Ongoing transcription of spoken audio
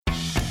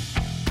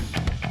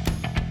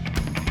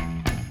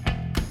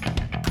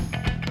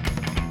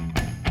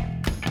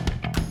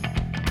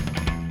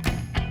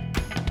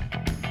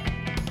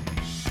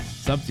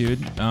up, dude?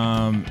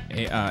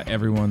 Hey,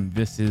 everyone,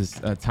 this is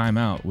Time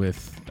Out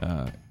with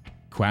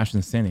Quash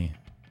and Cinny.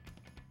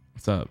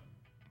 What's up?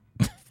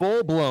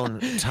 Full-blown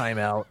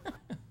timeout.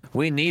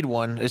 We need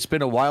one. It's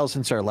been a while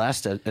since our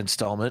last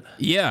installment.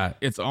 Yeah,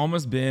 it's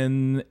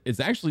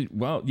actually,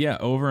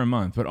 over a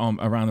month, but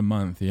around a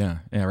month. Yeah,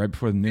 right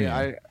before the new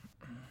year.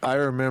 I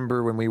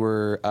remember when we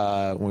did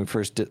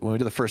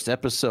the first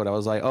episode, I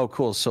was like, oh,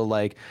 cool. So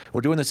like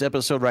we're doing this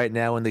episode right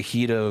now in the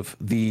heat of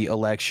the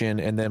election.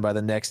 And then by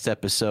the next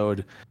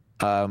episode,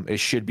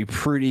 it should be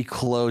pretty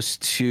close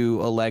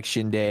to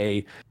election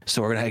day.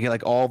 So we're going to get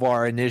like all of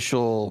our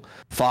initial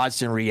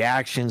thoughts and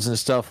reactions and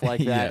stuff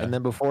like that. Yeah. And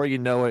then before you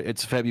know it,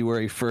 it's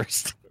February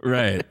 1st.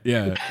 Right.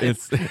 Yeah.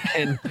 It's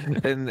and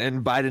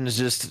Biden's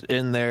just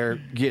in there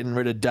getting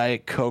rid of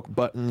Diet Coke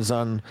buttons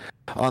on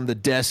the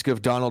desk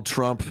of Donald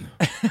Trump,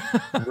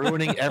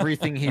 ruining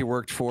everything he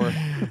worked for.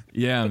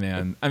 Yeah,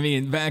 man. I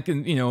mean, back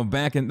in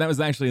that was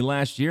actually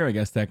last year, I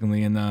guess,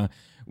 technically, and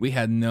we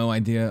had no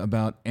idea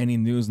about any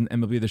news in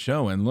MLB The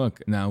Show, and look,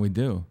 now we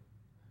do.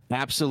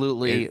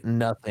 Absolutely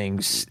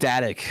nothing.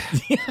 Static.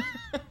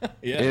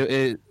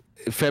 Yeah.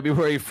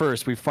 February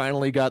 1st, we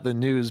finally got the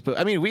news. But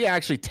I mean, we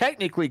actually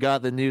technically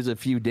got the news a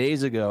few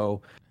days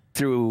ago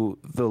through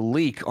the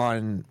leak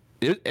on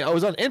it. I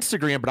was on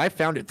Instagram, but I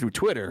found it through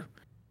Twitter.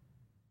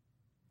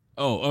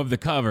 Oh, of the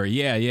cover.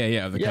 Yeah.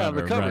 Of the cover. Of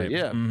the cover, right.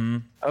 yeah. Mm-hmm.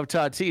 Of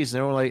Tatis.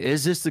 And they were like,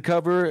 is this the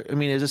cover? I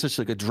mean, is this just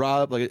like a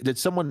drop? Like, did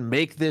someone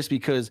make this?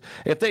 Because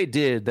if they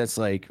did, that's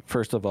like,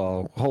 first of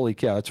all, holy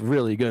cow, it's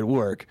really good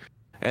work.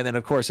 And then,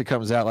 of course, it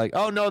comes out like,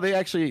 oh, no,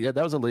 that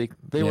was a leak.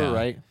 They were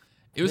right.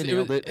 It was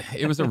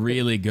a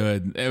really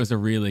good fake. It was a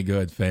really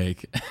good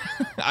fake.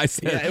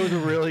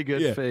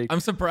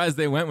 I'm surprised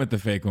they went with the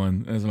fake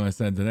one, as what I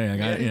said today.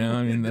 That's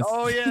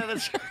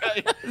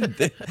right.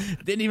 They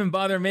didn't even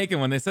bother making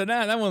one. They said,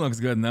 that one looks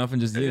good enough,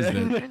 and just used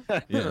it.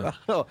 Yeah.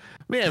 Oh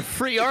man,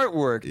 free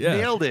artwork. Yeah.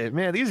 Nailed it.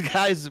 Man, these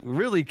guys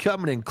really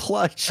coming in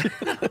clutch.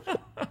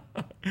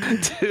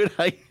 Dude,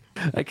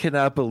 I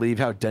cannot believe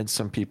how dense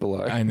some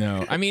people are. I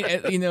know. I mean,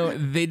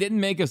 they didn't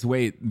make us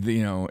wait,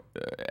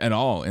 at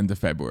all into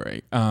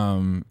February,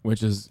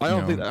 which is. I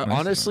don't think. nice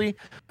Honestly,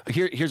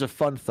 here's a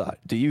fun thought.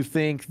 Do you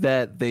think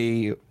that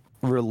they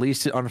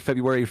released it on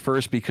February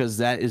 1st because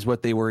that is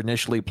what they were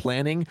initially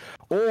planning,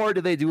 or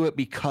did they do it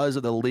because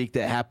of the leak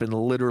that happened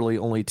literally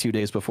only 2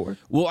 days before?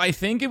 Well, I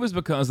think it was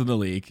because of the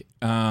leak.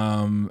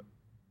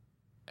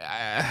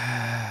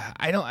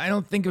 I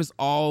don't think it was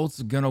all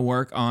gonna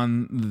work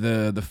on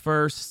the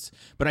first,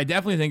 but I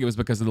definitely think it was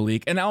because of the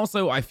leak. And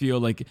also I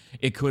feel like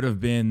it could have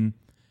been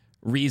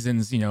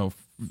reasons,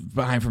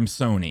 behind from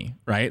Sony,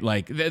 right?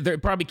 Like they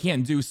probably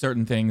can't do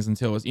certain things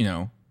until it's, I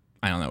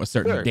don't know, a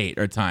certain date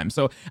or time.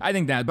 So I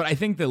think that, but I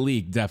think the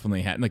leak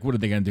definitely had, like, what are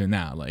they gonna do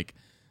now? Like,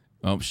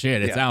 oh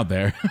shit, it's out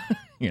there.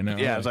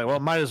 Yeah, it's like, well,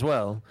 might as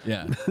well.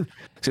 Yeah.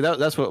 See,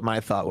 that's what my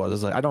thought was.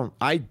 Is like,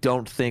 I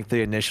don't think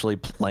they initially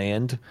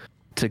planned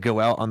to go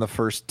out on the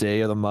first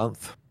day of the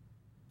month,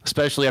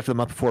 especially after the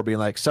month before being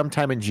like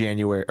sometime in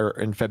January or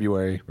in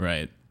February.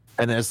 Right.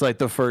 And it's like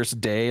the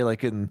first day,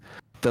 like in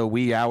the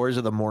wee hours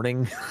of the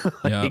morning.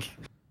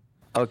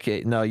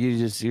 Okay, no,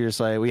 you're just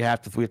like, we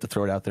have to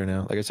throw it out there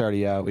now. Like, it's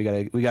already out. We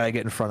gotta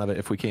get in front of it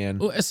if we can.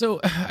 Well,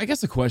 so I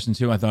guess the question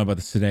too, I thought about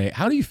this today.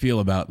 How do you feel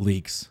about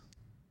leaks?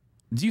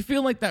 Do you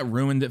feel like that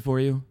ruined it for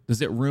you?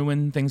 Does it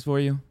ruin things for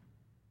you?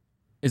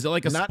 Is it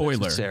like a not spoiler?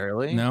 Not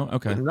necessarily. No?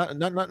 Okay.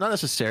 Not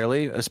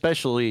necessarily,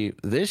 especially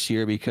this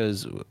year,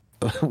 because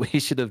we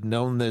should have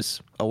known this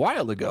a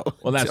while ago.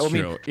 Well, that's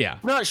true. Mean, yeah.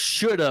 Not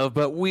should have,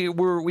 but we've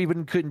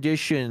been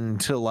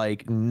conditioned to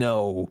like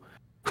know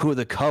who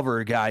the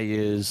cover guy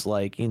is,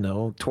 like,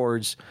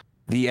 towards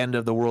the end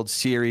of the World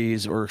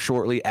Series or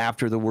shortly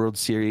after the World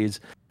Series.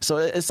 So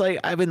it's like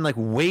I've been like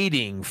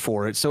waiting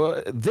for it.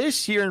 So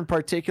this year in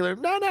particular,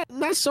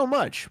 not so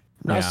much.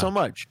 Not so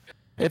much.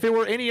 If it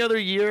were any other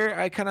year,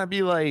 I kind of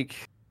be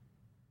like,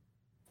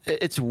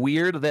 it's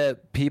weird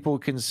that people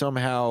can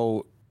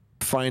somehow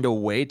find a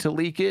way to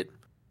leak it.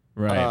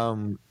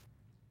 Right.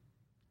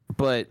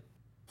 But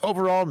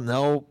overall,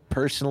 no.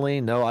 Personally,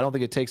 no. I don't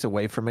think it takes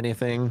away from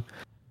anything.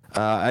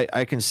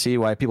 I can see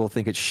why people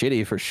think it's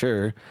shitty for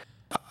sure.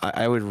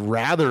 I would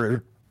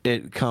rather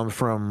it come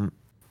from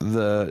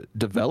the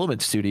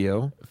development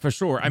studio. For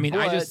sure. I mean,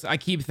 I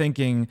keep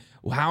thinking,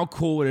 well, how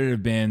cool would it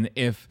have been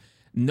if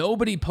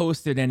nobody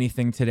posted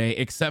anything today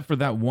except for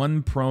that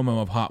one promo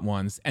of Hot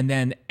Ones, and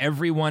then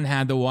everyone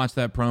had to watch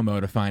that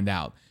promo to find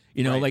out.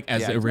 Like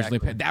as it originally,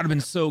 that would have been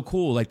so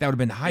cool. Like that would have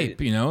been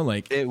hype.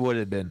 Like it would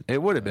have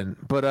been.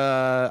 But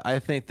I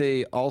think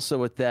they also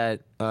with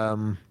that,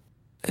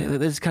 they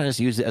just kind of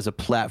use it as a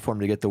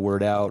platform to get the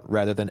word out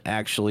rather than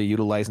actually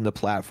utilizing the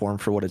platform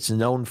for what it's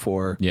known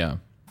for. Yeah.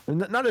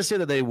 Not to say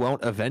that they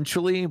won't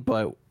eventually,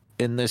 but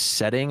in this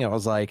setting, I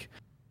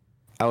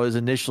was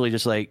initially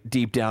just like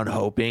deep down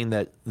hoping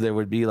that there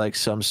would be like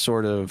some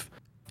sort of,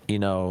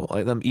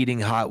 like them eating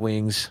hot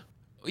wings.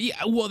 Yeah,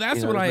 well,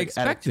 that's what I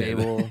expected.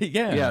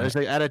 Yeah, it's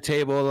like at a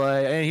table,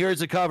 like, and here's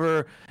the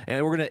cover,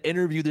 and we're gonna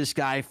interview this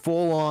guy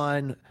full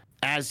on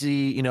as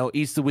he,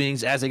 eats the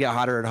wings as they get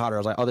hotter and hotter. I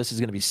was like, oh, this is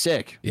gonna be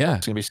sick. Yeah.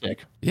 It's gonna be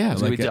sick. Yeah,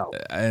 it's like gonna be dope.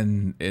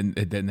 and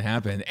it didn't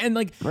happen. And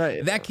like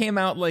Right. that came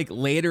out like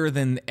later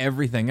than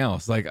everything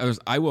else. Like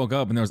I woke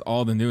up and there was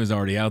all the news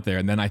already out there.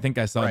 And then I think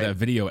I saw that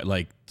video at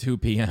like 2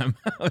 p.m.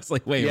 I was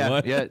like, wait,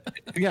 what? Yeah.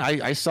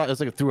 I saw it was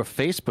like through a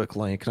Facebook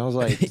link, and I was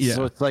like,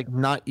 so it's like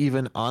not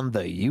even on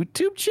the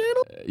YouTube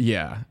channel?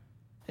 Yeah.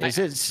 Is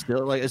it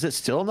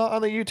still not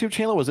on the YouTube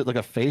channel? Was it like a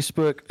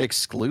Facebook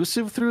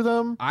exclusive through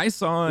them? I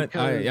saw it.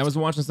 I was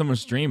watching someone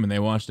stream and they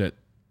watched it.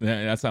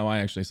 That's how I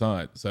actually saw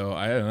it. So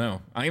I don't know.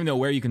 I don't even know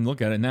where you can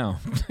look at it now.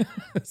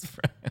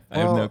 I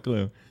have no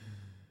clue.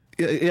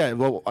 Yeah.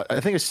 Well, I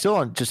think it's still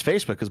on just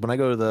Facebook, because when I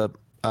go to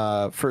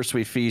the First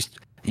We Feast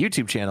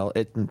YouTube channel,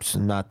 it's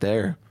not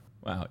there.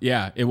 Wow.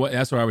 Yeah.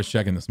 That's where I was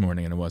checking this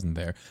morning and it wasn't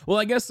there. Well,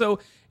 I guess so.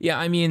 Yeah.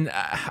 I mean,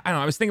 I don't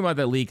know. I was thinking about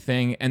that leak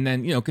thing, and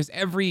then, because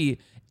every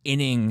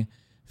inning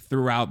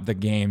throughout the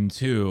game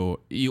too,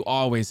 you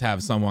always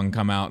have someone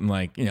come out and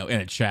like, in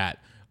a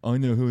chat, I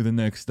know who the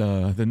next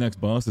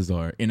bosses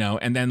are,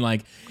 and then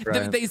like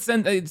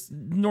it's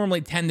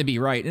normally tend to be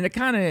right, and it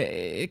kind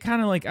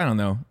of like, I don't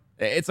know,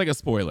 it's like a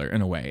spoiler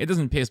in a way. It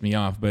doesn't piss me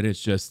off, but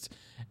it's just,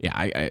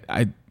 yeah,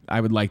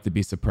 I would like to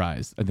be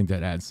surprised. I think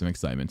that adds some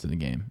excitement to the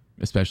game,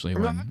 especially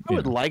when I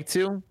would like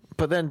to.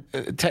 But then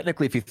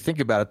technically, if you think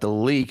about it, the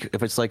leak,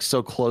 if it's like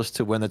so close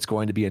to when it's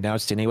going to be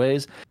announced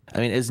anyways, I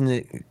mean,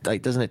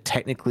 doesn't it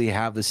technically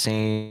have the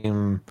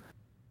same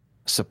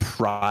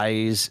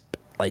surprise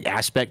like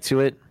aspect to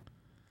it?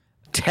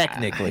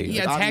 Technically.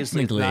 Yeah,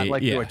 obviously technically. It's not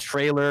like through a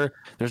trailer.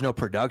 There's no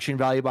production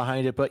value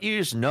behind it, but you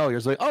just know. You're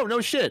just like, oh,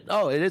 no shit.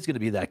 Oh, it is going to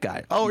be that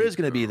guy. Oh, it is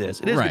going to be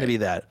this. It is going to be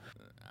that.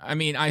 I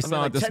mean, I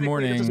saw it this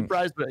morning. It's a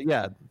surprise, but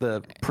yeah,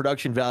 the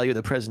production value,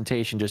 the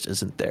presentation just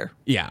isn't there.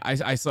 Yeah,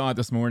 I saw it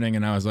this morning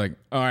and I was like,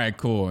 all right,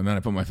 cool. And then I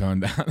put my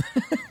phone down.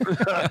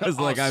 I was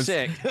like,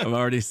 sick. I've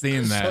already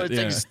seen that. So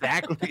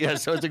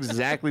it's it's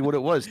exactly what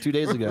it was 2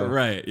 days ago.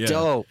 Right. Yeah.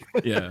 Dope.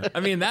 Yeah.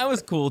 I mean, that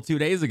was cool 2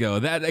 days ago.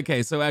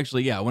 Okay. So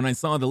actually, yeah, when I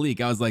saw the leak,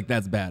 I was like,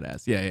 that's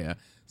badass. Yeah.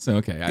 So,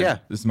 okay.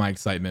 My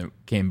excitement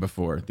came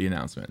before the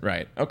announcement.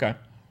 Right. Okay.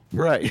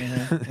 Right.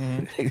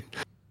 Mm-hmm.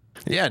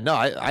 Yeah, no,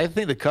 I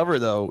think the cover,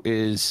 though,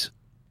 is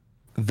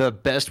the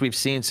best we've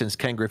seen since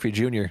Ken Griffey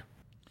Jr.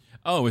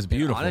 Oh, it was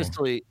beautiful.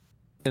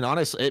 And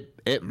honestly,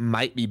 it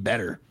might be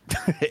better.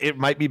 It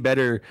might be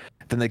better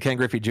than the Ken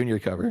Griffey Jr.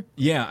 cover.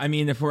 Yeah, I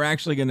mean, if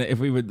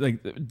we would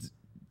like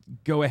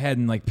go ahead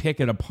and like pick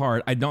it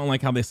apart, I don't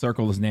like how they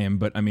circle his name,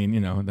 but I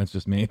mean, that's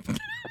just me.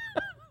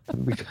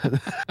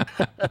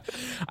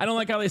 I don't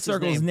like how they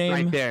circle his name.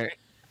 Right there.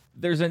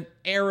 There's an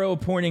arrow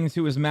pointing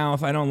to his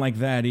mouth. I don't like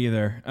that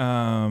either.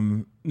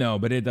 No,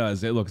 but it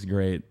does. It looks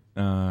great.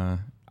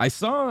 I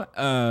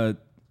saw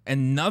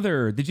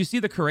another. Did you see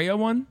the Correa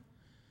one?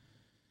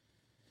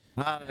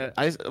 Wasn't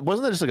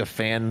that just like a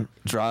fan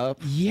drop?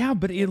 Yeah,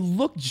 but it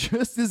looked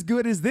just as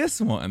good as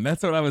this one.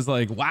 That's what I was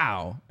like,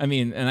 wow. I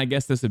mean, and I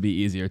guess this would be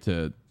easier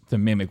to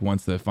mimic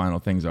once the final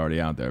thing's already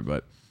out there.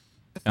 But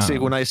see,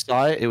 when I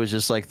saw it, it was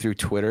just like through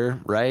Twitter,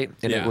 right?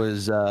 And it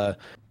was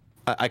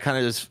I kind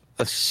of just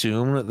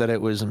assumed that it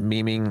was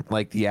memeing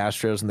like the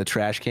Astros and the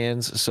trash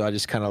cans. So I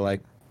just kind of like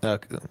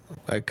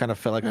I kind of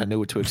felt like I knew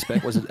what to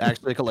expect. Was it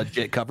actually like a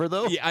legit cover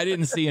though? Yeah, I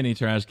didn't see any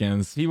trash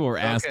cans. People were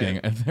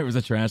asking if there was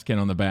a trash can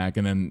on the back,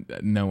 and then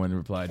no one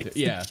replied to it.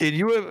 Yeah. Can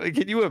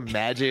you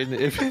imagine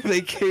if they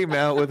came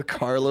out with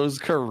Carlos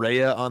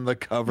Correa on the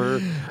cover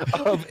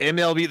of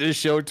MLB The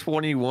Show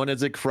 21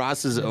 as it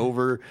crosses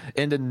over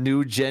into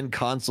new gen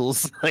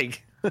consoles?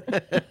 Like,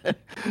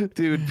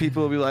 dude,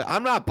 people will be like,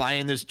 I'm not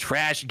buying this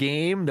trash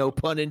game, no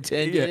pun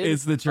intended. Yeah,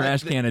 it's the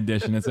trash can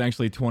edition. It's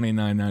actually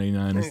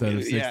 $29.99 instead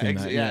of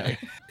 $69. Yeah,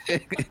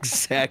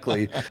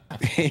 exactly.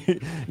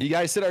 You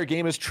guys said our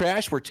game is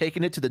trash. We're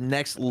taking it to the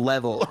next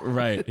level.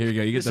 Right. Here you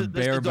go. You get the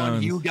bare bones.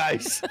 On you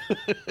guys.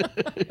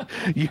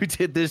 You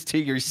did this to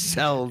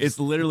yourselves. It's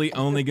literally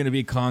only going to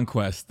be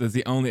Conquest. That's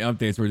the only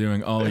updates we're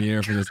doing all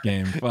year for this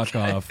game. Fuck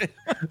off.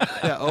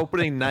 Yeah,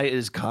 opening night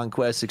is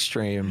Conquest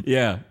Extreme.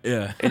 Yeah.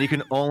 And you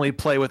can only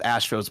play with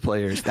Astros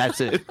players.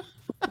 That's it.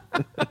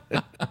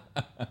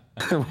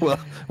 Well,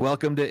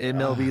 welcome to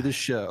MLB The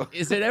Show.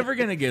 Is it ever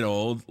gonna get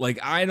old? Like,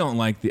 I don't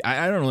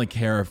really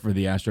care for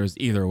the Astros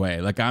either way.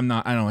 Like, I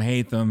don't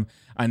hate them.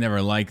 I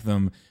never like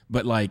them.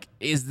 But like,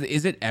 is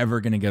it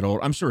ever gonna get old?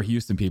 I'm sure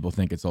Houston people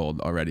think it's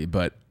old already,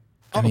 but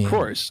I mean, of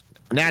course,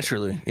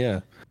 naturally, yeah.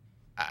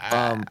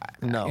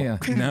 No, yeah,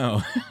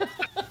 no,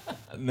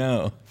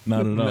 no,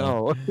 not at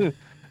all.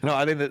 No,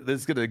 I think that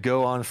this is going to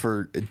go on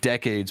for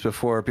decades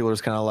before people are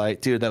just kind of like,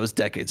 dude, that was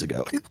decades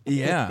ago.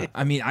 Yeah.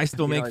 I mean, I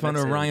still make fun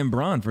of Ryan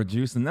Braun for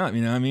juicing up,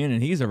 you know what I mean?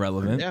 And he's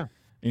irrelevant. Yeah.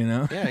 You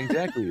know? Yeah,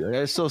 exactly.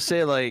 I still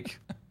say, like,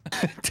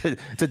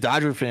 to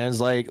Dodger fans,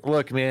 like,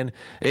 look, man,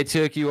 it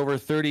took you over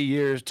 30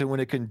 years to win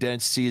a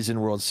condensed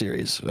season World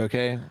Series,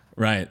 okay?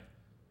 Right.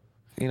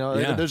 You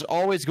know, there's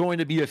always going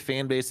to be a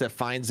fan base that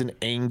finds an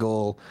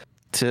angle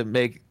to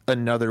make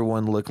another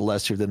one look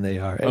lesser than they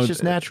are. It's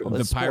just natural.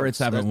 The Pirates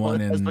haven't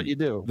won in. That's what you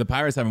do. The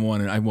Pirates haven't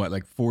won in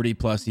like 40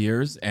 plus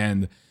years,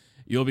 and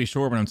you'll be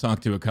sure when I'm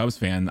talking to a Cubs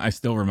fan, I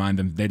still remind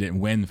them they didn't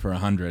win for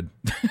 100.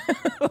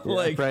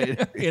 Like, right.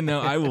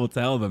 I will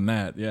tell them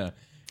that. Yeah.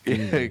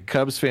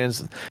 Cubs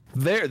fans,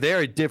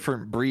 they're a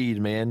different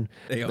breed, man.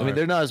 I mean,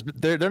 they're not as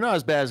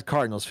bad as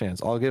Cardinals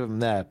fans. I'll give them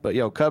that. But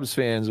Cubs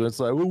fans, it's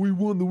like, well, we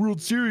won the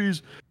World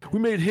Series, we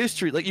made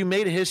history. Like, you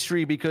made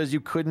history because you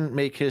couldn't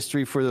make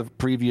history for the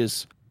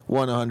previous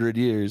 100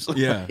 years.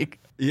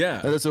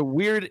 Yeah, that's a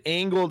weird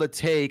angle to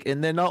take.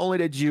 And then not only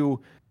did you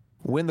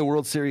win the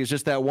World Series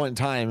just that one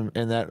time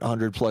in that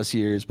 100+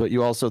 years, but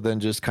you also then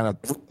just kind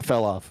of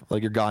fell off.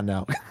 Like, you're gone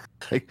now.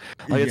 like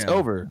it's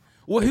over.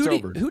 Well,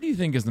 who do you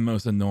think is the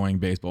most annoying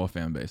baseball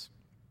fan base?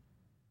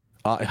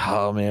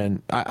 Oh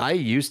man, I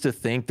used to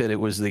think that it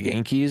was the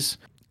Yankees,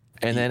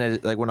 and then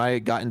when I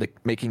got into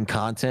making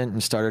content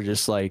and started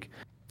just like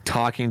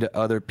talking to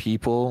other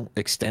people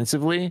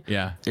extensively,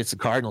 it's the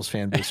Cardinals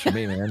fan base for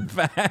me, man.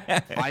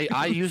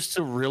 I used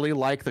to really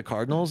like the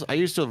Cardinals. I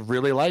used to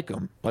really like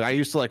them. Like, I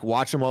used to like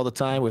watch them all the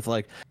time with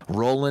like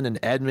Roland and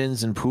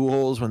Edmonds and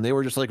Pujols when they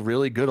were just like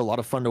really good, a lot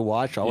of fun to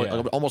watch.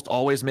 Almost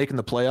always making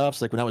the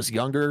playoffs. Like when I was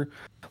younger,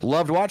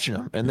 loved watching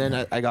them. And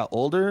then I got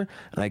older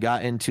and I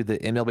got into the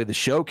MLB The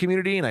Show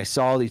community, and I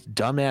saw all these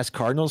dumbass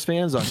Cardinals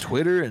fans on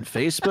Twitter and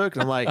Facebook,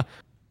 and I'm like,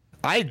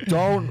 I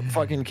don't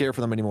fucking care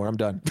for them anymore. I'm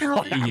done.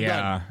 I'm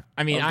done.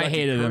 I mean, I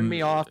hated them. Turn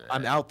me off.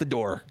 I'm out the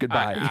door.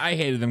 Goodbye. I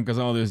hated them because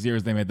all those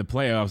years they made the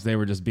playoffs, they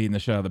were just beating the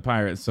shit out of the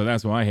Pirates. So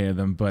that's why I hated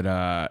them. But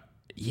I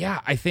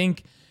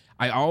think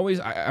I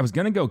was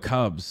gonna go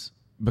Cubs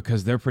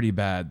because they're pretty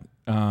bad.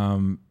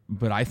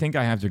 But I think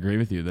I have to agree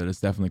with you that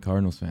it's definitely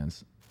Cardinals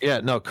fans. Yeah,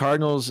 no,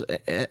 Cardinals.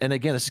 And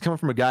again, this is coming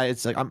from a guy.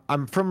 It's like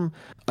I'm from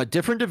a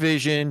different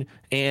division,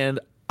 and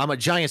I'm a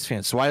Giants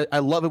fan, so I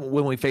love it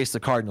when we face the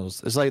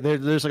Cardinals. It's like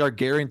there's like our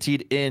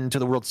guaranteed in to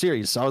the World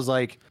Series. So I was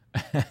like,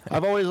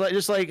 I've always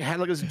had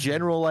like this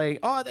general like,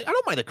 I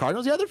don't mind the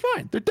Cardinals. Yeah, they're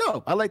fine. They're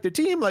dope. I like their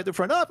team, like their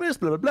front office,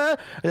 blah blah blah.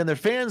 And then their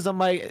fans, I'm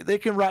like, they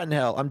can rot in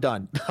hell. I'm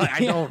done.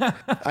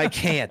 I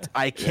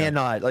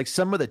cannot. Like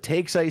some of the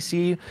takes I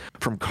see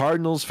from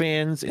Cardinals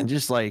fans and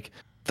just like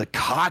the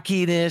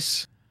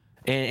cockiness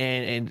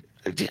and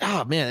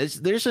oh man,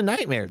 there's a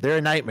nightmare. They're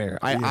a nightmare.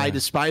 I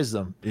despise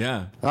them.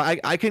 Yeah.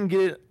 I can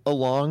get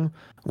along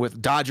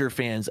with Dodger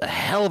fans a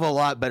hell of a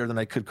lot better than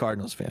I could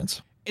Cardinals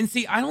fans. And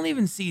see, I don't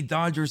even see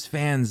Dodgers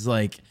fans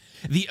like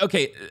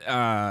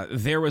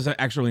there was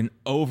actually an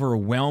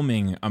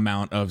overwhelming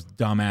amount of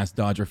dumbass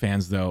Dodger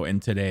fans though in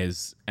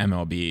today's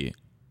MLB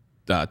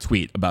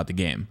tweet about the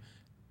game,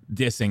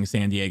 dissing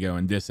San Diego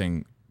and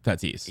dissing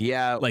Tatis.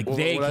 Yeah, like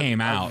they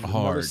came out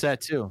hard. I've noticed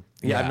that too.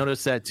 Yeah, I've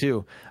noticed that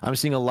too. I'm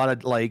seeing a lot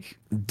of like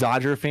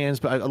Dodger fans,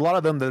 but a lot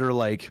of them that are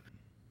like,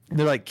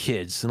 they're like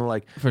kids and they're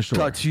like, for sure,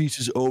 Tatis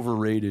is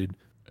overrated.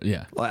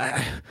 Yeah.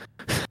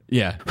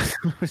 Yeah.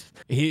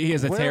 He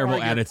has a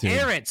terrible attitude.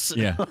 Parents.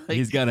 Yeah.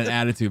 He's got an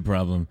attitude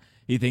problem.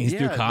 He thinks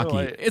he's too cocky.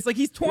 It's like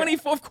he's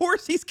 24. Yeah. Of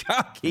course he's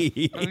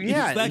cocky.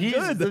 Yeah. He's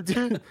that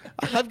good.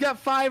 I've got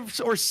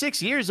 5 or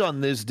 6 years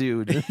on this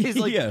dude. He's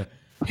like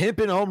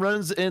pimping home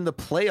runs in the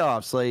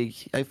playoffs.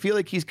 Like, I feel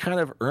like he's kind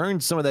of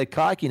earned some of that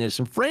cockiness.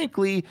 And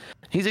frankly,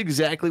 he's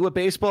exactly what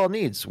baseball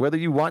needs, whether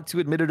you want to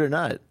admit it or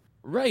not.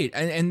 Right.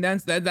 And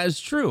that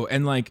is true.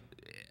 And like,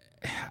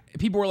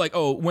 people were like,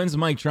 oh, when's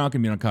Mike Trout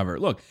gonna be on cover?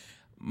 Look,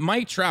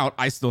 Mike Trout,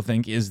 I still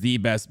think, is the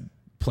best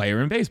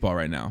player in baseball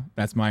right now.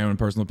 That's my own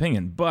personal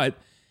opinion. But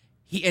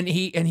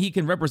he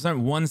can represent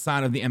one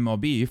side of the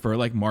MLB for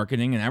like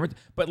marketing and advertising.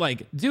 But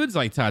like dudes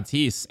like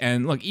Tatis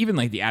and look, even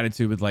like the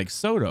attitude with like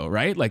Soto,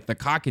 right? Like the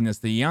cockiness,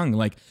 the young,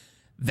 like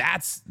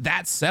that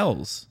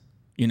sells,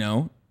 you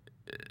know?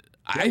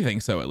 I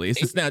think so, at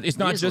least. It's not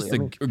easily,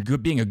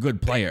 just being a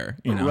good player,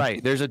 you know?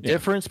 Right. There's a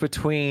difference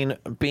between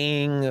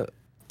being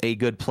a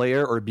good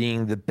player or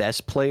being the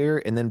best player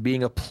and then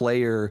being a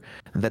player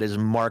that is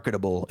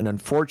marketable. And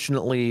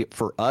unfortunately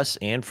for us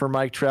and for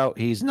Mike Trout,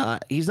 he's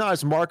not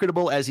as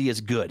marketable as he is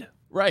good.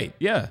 Right.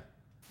 Yeah.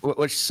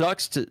 Which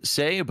sucks to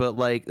say, but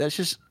like that's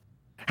just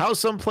how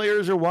some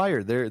players are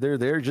wired. They're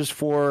there just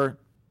for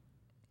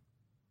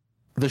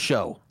the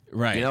show.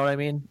 Right. You know what I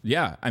mean?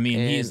 Yeah. I mean,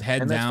 he's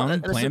head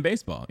down playing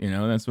baseball. You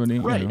know, that's what he.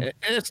 Right. You know.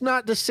 And it's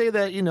not to say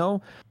that, you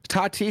know,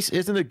 Tatis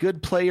isn't a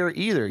good player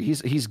either.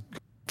 He's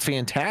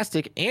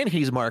fantastic and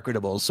he's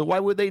marketable. So why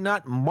would they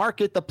not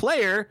market the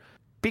player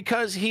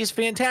because he's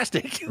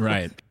fantastic?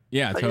 Right.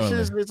 Yeah, like,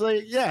 totally. It's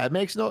like, yeah, it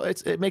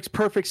makes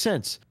perfect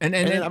sense. And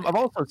I've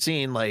also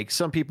seen like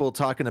some people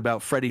talking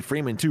about Freddie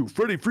Freeman too.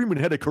 Freddie Freeman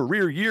had a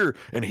career year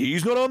and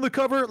he's not on the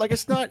cover. Like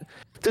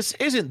this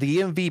isn't the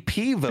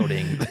MVP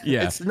voting.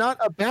 Yeah. It's not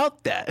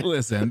about that.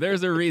 Listen,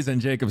 there's a reason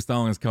Jacob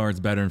Stallings' card's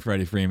better than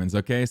Freddie Freeman's,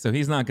 okay? So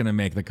he's not going to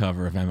make the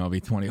cover of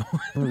MLB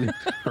 21.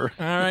 All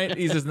right?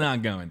 He's just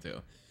not going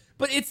to.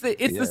 But it's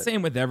the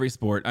same with every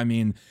sport. I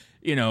mean,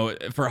 you know,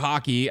 for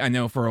hockey, I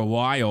know for a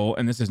while,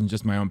 and this isn't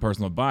just my own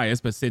personal bias,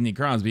 but Sidney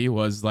Crosby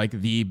was like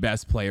the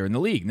best player in the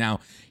league.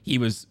 Now, he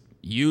was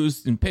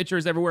used in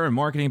pictures everywhere and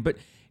marketing, but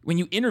when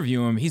you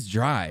interview him, he's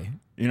dry.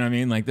 You know what I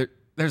mean? Like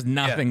there's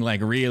nothing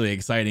like really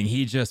exciting.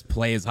 He just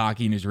plays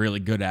hockey and is really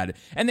good at it.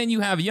 And then you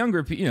have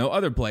younger,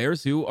 other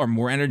players who are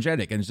more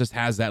energetic and just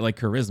has that like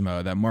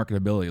charisma, that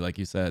marketability, like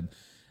you said.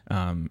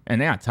 And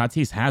yeah,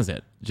 Tatis has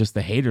it. Just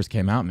the haters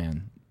came out,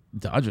 man.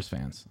 Dodgers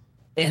fans.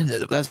 And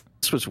that's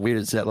what's weird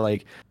is that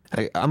like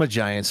I'm a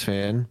Giants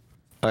fan.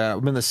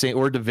 I'm in the same,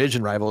 we're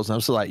division rivals, and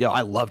I'm still like, yo,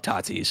 I love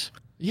Tatis.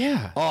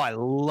 Yeah. Oh, I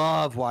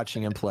love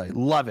watching him play.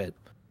 Love it.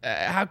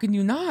 How can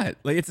you not?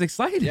 Like, it's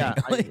exciting. Yeah.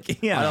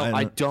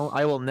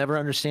 I will never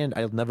understand.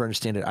 I'll never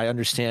understand it. I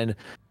understand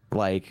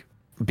like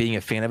being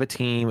a fan of a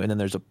team, and then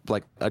there's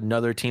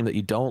another team that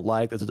you don't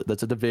like.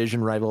 That's a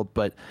division rival.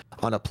 But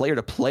on a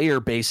player-to-player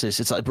basis,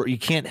 it's like you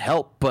can't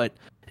help but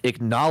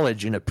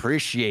acknowledge and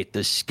appreciate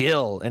the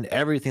skill and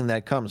everything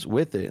that comes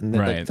with it. And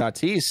then right.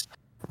 Tatis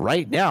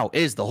right now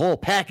is the whole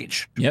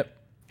package. Yep.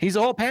 He's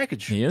the whole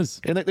package. He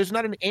is. And there's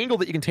not an angle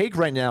that you can take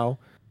right now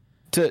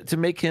to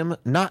make him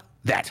not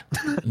that.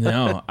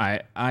 No,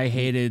 I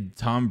hated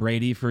Tom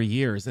Brady for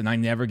years, and I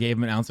never gave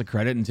him an ounce of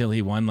credit until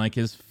he won like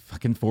his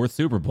fucking 4th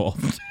Super Bowl.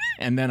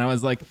 And then I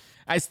was like,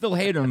 I still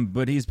hate him,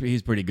 but he's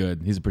pretty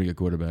good. He's a pretty good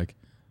quarterback,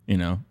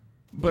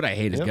 But I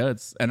hate his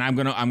guts, and I'm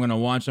gonna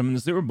watch him in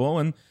the Super Bowl,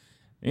 and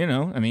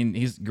I mean,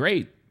 he's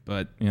great,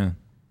 but yeah,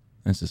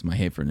 that's just my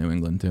hate for New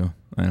England too.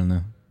 I don't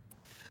know.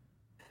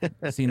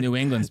 See, New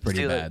England's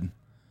pretty bad.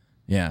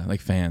 Yeah,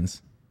 like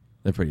fans,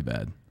 they're pretty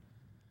bad.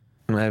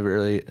 I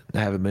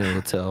haven't been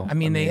able to tell. I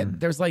mean,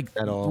 there's like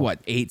what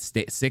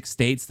 6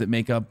 states that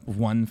make up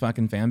one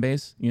fucking fan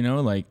base.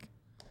 Like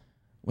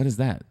what is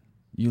that?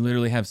 You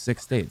literally have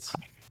 6 states.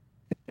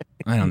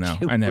 I don't know.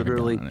 I never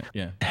literally got on it.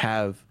 Yeah.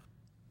 Have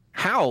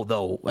how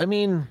though? I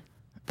mean,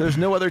 there's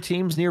no other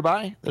teams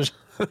nearby.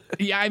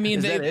 Yeah, I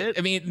mean,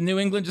 New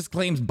England just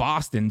claims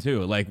Boston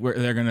too. Like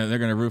they're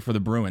gonna root for the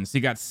Bruins. So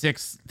you got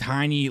 6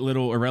 tiny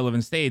little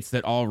irrelevant states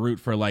that all root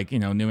for like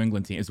New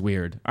England team. It's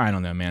weird. I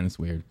don't know, man. It's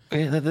weird.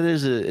 Yeah, that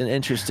is an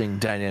interesting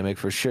dynamic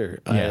for sure.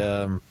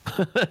 Yeah.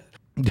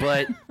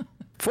 But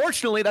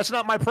fortunately, that's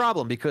not my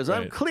problem because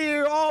I'm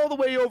clear all the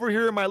way over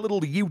here in my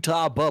little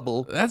Utah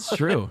bubble. That's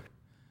true.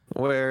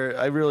 Where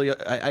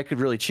I could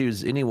really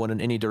choose anyone in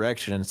any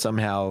direction, and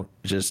somehow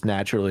just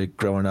naturally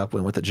growing up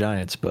went with the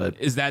Giants. But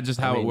is that just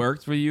how it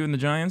worked for you and the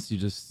Giants? You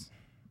just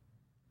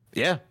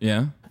yeah.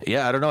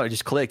 I don't know. It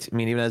just clicked. I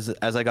mean, even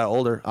as I got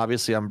older,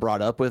 obviously I'm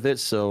brought up with it,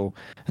 so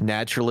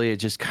naturally it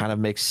just kind of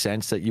makes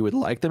sense that you would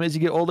like them as you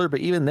get older.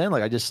 But even then,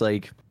 like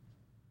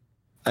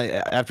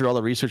after all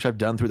the research I've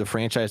done through the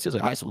franchise,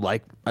 I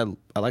like the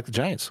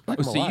Giants. I like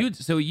them a lot.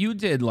 So you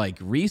did like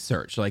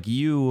research, like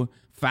you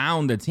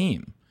found a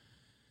team.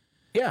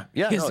 Yeah,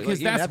 because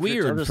that's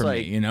weird for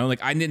me,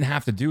 Like I didn't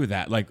have to do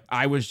that. Like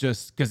I was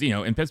just because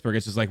in Pittsburgh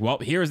it's just like, well,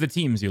 here's the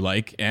teams you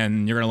like,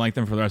 and you're gonna like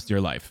them for the rest of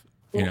your life.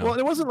 Well,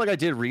 it wasn't like I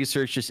did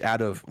research just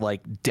out of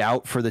like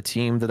doubt for the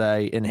team that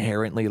I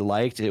inherently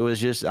liked. It was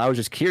just I was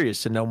just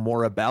curious to know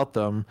more about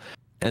them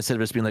instead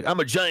of just being like,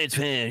 I'm a Giants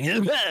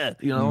fan,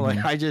 Like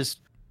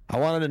I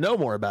wanted to know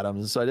more about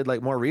them, so I did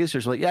like more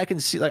research. Like, yeah, I can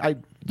see like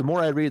the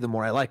more I read, the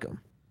more I like them.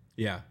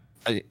 Yeah,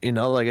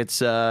 it's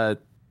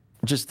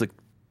just the.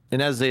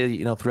 And as they,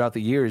 throughout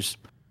the years,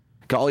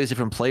 got all these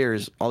different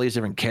players, all these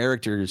different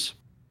characters,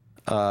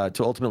 to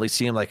ultimately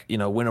see him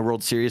win a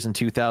World Series in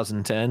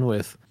 2010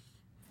 with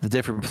the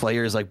different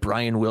players like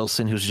Brian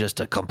Wilson, who's just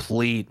a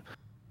complete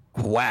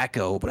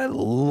wacko, but I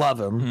love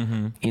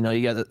him. Mm-hmm.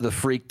 You got the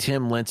freak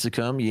Tim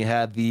Lincecum. You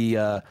had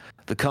the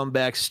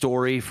comeback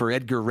story for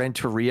Edgar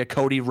Renteria,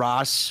 Cody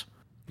Ross.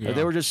 Yeah.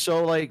 They were just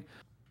so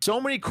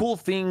many cool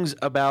things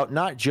about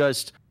not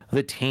just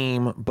the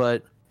team,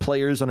 but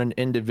players on an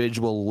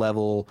individual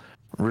level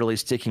really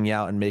sticking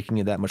out and making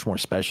it that much more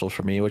special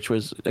for me, which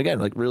was again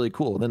like really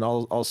cool. And then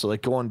also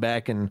like going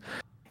back and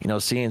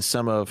seeing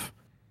some of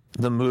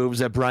the moves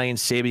that Brian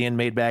Sabian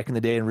made back in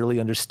the day and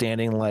really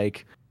understanding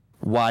like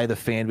why the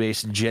fan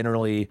base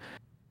generally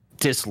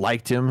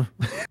disliked him.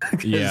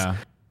 Yeah,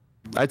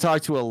 I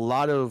talked to a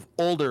lot of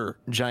older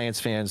Giants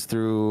fans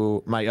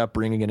through my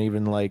upbringing and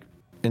even like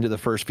into the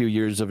first few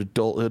years of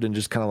adulthood, and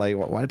just kind of like,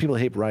 why do people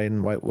hate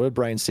Brian? What did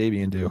Brian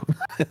Sabian do?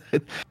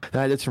 And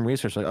I did some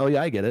research, like, oh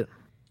yeah, I get it.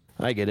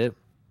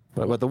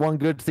 But the one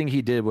good thing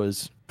he did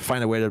was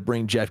find a way to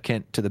bring Jeff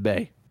Kent to the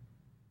Bay,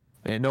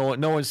 and no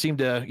one seemed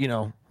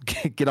to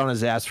get on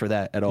his ass for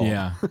that at all.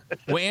 Yeah.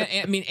 Well,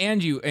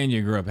 and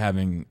you grew up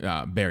having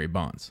Barry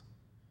Bonds.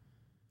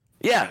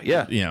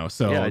 Yeah.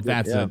 So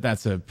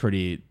that's a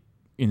pretty.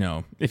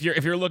 If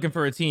you're looking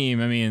for a team,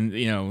 I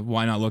mean,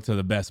 why not look to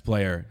the best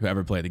player who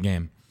ever played the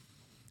game?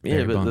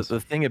 Yeah, but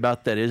the thing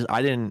about that is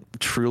I didn't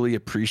truly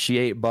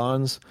appreciate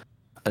Bonds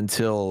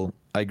until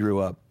I grew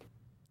up.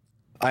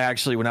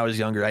 When I was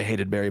younger, I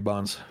hated Barry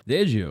Bonds.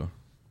 Did you?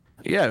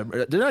 Yeah.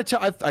 Didn't I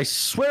tell? I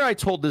swear I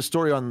told this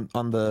story on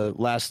the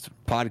last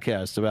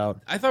podcast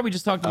about. I thought we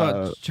just talked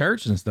about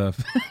church and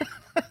stuff.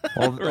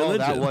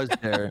 That was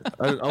there.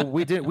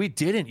 We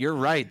didn't. You're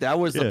right. That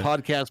was the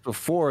podcast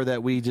before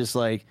that we just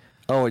like.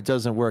 Oh, it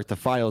doesn't work. The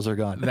files are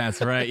gone.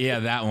 That's right. Yeah,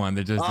 that one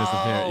that just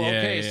disappeared. Yeah,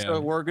 Okay, yeah.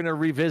 so we're gonna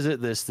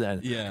revisit this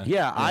then. Yeah.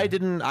 Yeah. I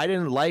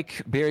didn't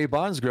like Barry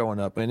Bonds growing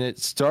up, and it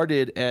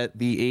started at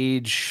the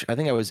age, I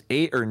think I was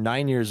 8 or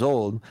 9 years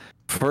old.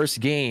 First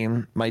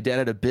game, my dad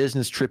had a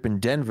business trip in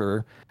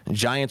Denver.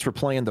 Giants were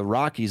playing the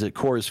Rockies at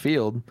Coors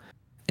Field,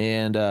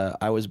 and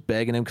I was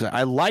begging him because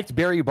I liked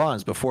Barry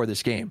Bonds before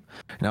this game,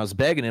 and I was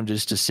begging him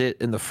just to sit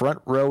in the front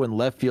row in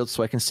left field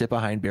so I can sit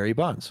behind Barry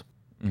Bonds.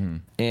 Mm-hmm.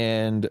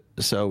 And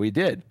so we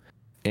did.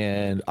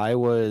 And I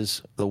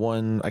was the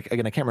one,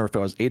 again, I can't remember if I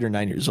was 8 or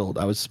 9 years old.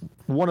 I was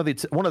one of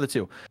the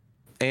two.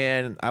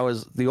 And I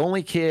was the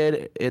only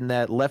kid in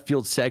that left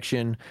field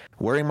section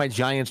wearing my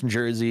Giants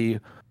jersey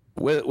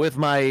with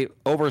my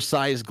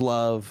oversized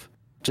glove,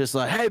 just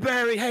like, hey,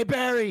 Barry,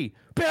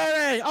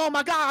 oh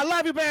my God, I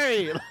love you,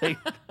 Barry. Like,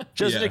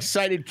 just an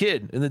excited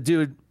kid. And the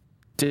dude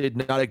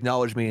did not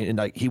acknowledge me. And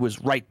like, he was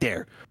right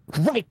there.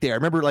 I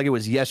remember like it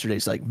was yesterday.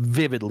 It's like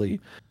vividly.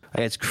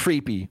 It's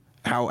creepy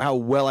how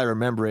well I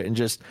remember it. And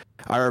just,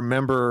 I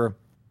remember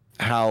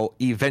how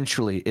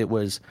eventually it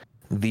was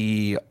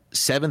the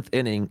 7th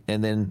inning,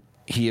 and then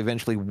he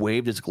eventually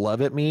waved his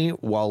glove at me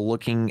while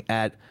looking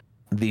at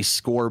the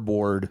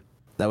scoreboard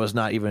that was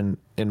not even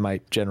in my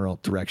general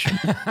direction.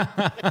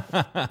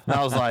 And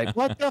I was like,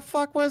 what the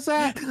fuck was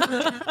that?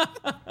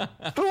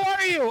 Who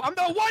are you? I'm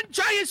the one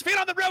Giants fan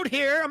on the road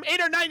here. I'm 8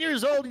 or 9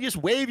 years old. You just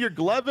wave your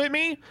glove at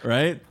me?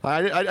 Right.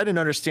 I didn't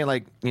understand,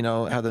 like, you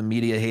know, how the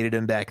media hated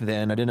him back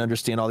then. I didn't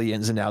understand all the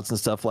ins and outs and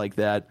stuff like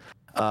that.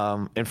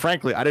 And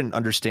frankly, I didn't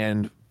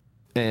understand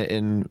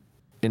in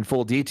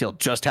full detail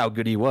just how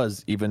good he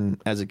was, even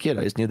as a kid.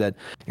 I just knew that,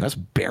 you know, that's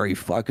Barry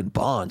fucking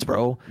Bonds,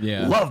 bro.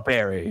 Yeah. Love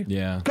Barry.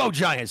 Yeah. Go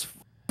Giants.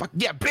 Fuck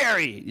yeah,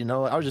 Barry. You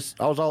know, I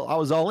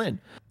was all in.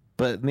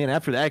 But man,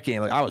 after that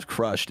game, like, I was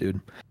crushed, dude.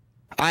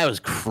 I was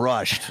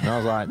crushed. And I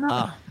was like,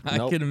 nope, I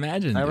can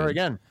imagine. never dude.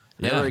 again.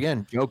 Yeah. Never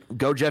again.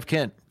 Go Jeff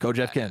Kent. Go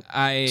Jeff Kent.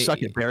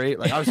 Suck it, Barry.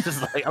 Like, I was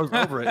just like, I was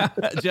over it.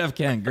 Jeff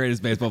Kent,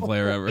 greatest baseball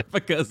player ever,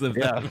 because of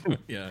that.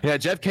 Yeah,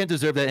 Jeff Kent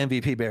deserved that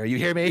MVP, Barry. You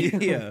hear me?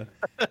 Yeah.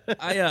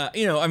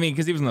 You know, I mean,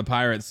 because he was in the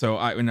Pirates, so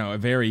I, you know, a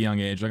very young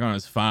age, like when I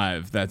was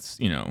 5, that's,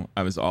 you know,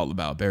 I was all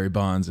about Barry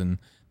Bonds and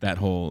that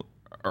whole,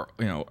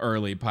 you know,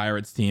 early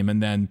Pirates team.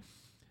 And then,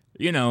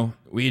 you know,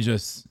 we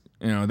just,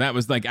 you know, that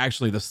was like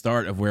actually the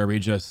start of where we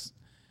just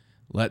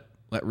let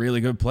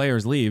really good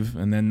players leave,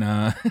 and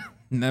then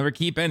never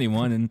keep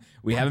anyone, and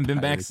we haven't been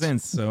back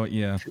since. So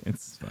yeah,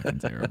 it's fucking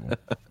terrible.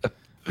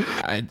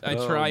 I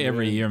try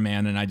every year,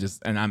 man,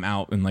 and I'm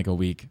out in like a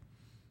week.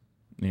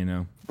 You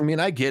know. I mean,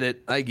 I get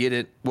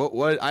it.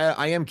 What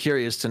I am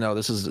curious to know.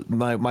 This is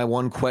my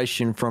one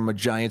question from a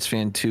Giants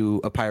fan to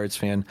a Pirates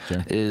fan.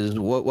 Sure. Is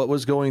what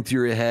was going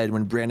through your head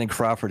when Brandon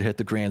Crawford hit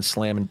the grand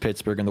slam in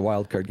Pittsburgh in the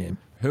wild card game?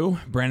 Who?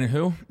 Brandon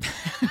who?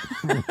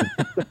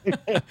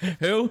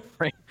 Who?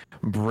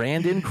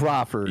 Brandon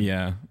Crawford.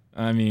 Yeah.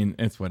 I mean,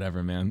 it's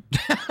whatever, man.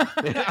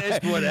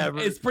 It's whatever.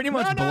 It's pretty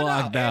much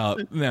blocked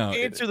out. No.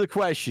 Answer the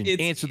question.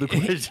 Answer the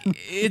question.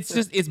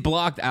 It's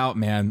blocked out,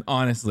 man.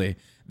 Honestly,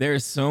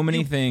 there's so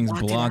many things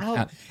blocked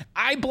out.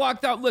 I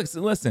blocked out.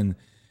 Listen.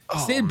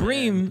 Sid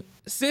Bream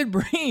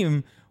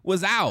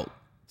was out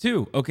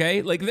too.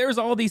 Okay, like there's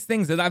all these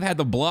things that I've had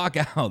to block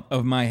out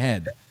of my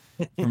head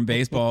from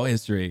baseball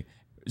history,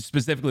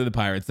 specifically the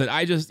Pirates. That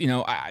I just, you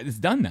know, it's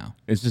done now.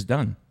 It's just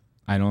done.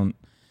 I don't.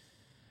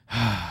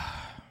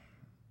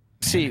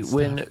 See,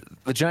 when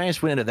the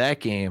Giants went into that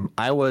game,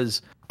 I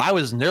was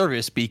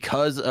nervous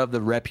because of the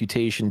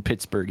reputation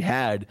Pittsburgh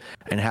had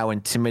and how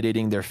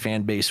intimidating their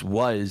fan base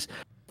was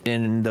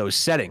in those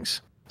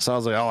settings. So I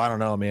was like, oh, I don't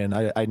know, man.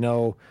 I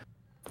know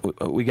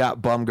we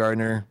got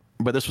Bumgarner,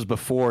 but this was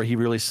before he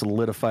really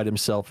solidified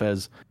himself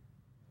as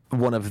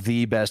one of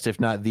the best, if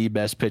not the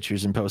best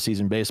pitchers in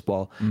postseason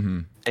baseball. Mm-hmm.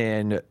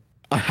 And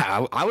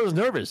I was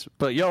nervous,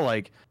 but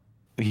like,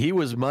 he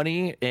was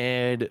money,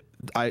 and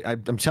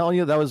I'm telling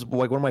you, that was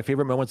like one of my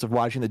favorite moments of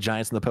watching the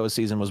Giants in the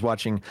postseason was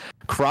watching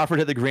Crawford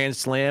hit the grand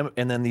slam,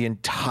 and then the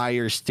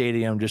entire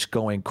stadium just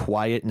going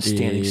quiet and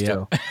standing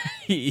still.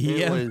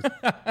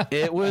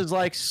 It was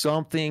like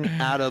something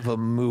out of a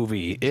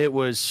movie. It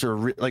was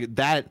surreal, like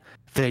that.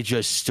 They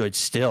just stood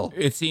still.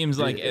 It seems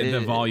like the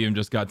volume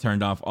just got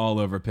turned off all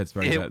over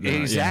Pittsburgh.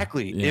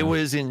 Exactly. Yeah. It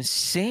was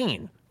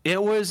insane. We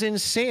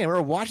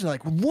were watching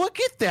like, look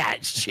at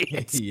that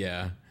shit.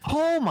 Yeah.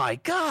 Oh my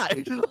God!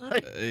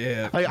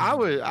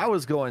 I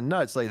was going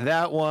nuts. Like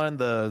that one,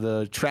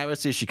 the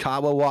Travis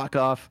Ishikawa walk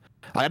off.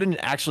 I didn't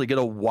actually get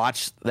to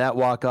watch that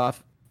walk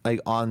off like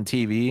on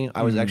TV.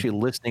 I was actually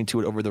listening to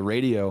it over the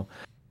radio.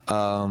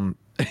 I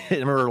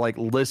remember like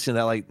listening to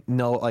that,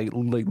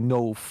 like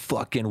no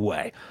fucking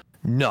way,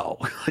 no.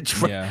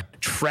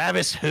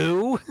 Travis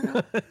who?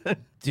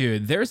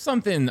 Dude, there's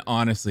something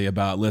honestly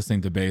about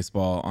listening to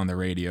baseball on the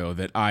radio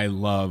that I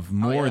love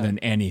more than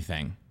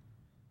anything.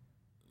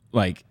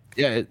 Like,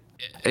 yeah,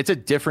 it's a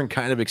different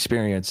kind of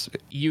experience.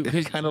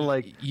 It's kind of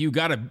like you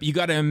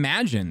gotta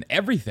imagine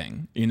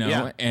everything, you know.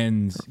 Yeah.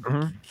 And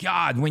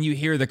God, when you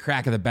hear the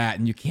crack of the bat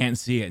and you can't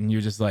see it, and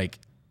you're just like,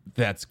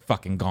 that's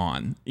fucking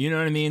gone. You know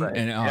what I mean? Right.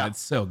 And Yeah.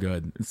 it's so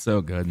good. It's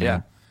so good, man.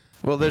 Yeah.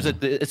 Well,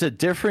 it's a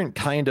different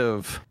kind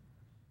of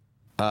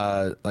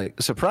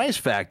like surprise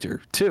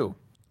factor too.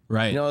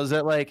 Right. You know, is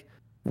that like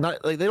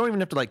not like they don't even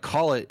have to like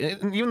call it,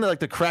 and even like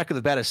the crack of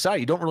the bat aside,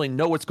 you don't really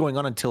know what's going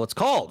on until it's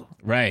called.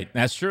 Right.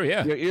 That's true.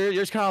 Yeah. You're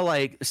just kind of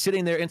like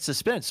sitting there in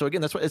suspense. So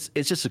again, that's what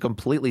it's just a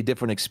completely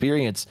different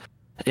experience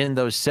in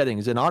those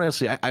settings. And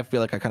honestly, I feel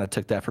like I kind of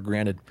took that for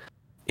granted.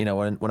 You know,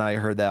 when I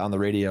heard that on the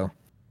radio.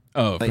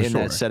 Oh, like for in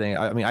sure. that setting,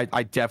 I mean,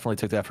 I definitely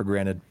took that for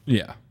granted.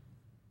 Yeah.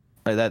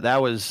 Like,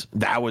 that was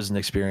an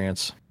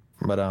experience.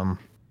 But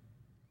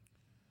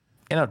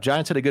you know,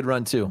 Giants had a good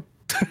run too.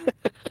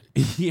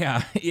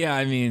 Yeah. Yeah.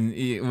 I mean,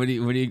 what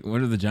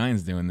are the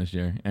Giants doing this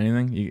year?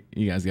 Anything?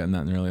 You guys got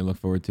nothing really to look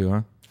forward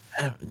to,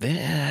 huh?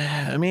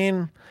 I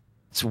mean,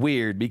 it's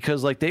weird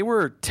because like they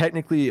were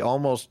technically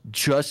almost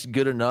just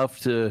good enough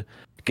to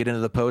get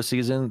into the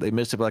postseason. They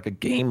missed it by like a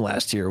game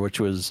last year, which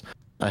was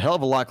a hell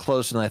of a lot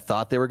closer than I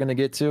thought they were going to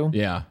get to.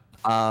 Yeah.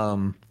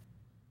 And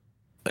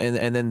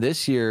then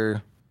this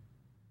year,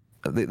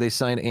 they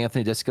signed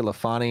Anthony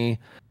DeSclafani,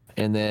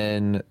 and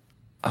then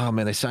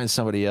they signed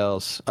somebody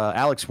else,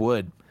 Alex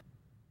Wood,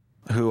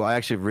 who I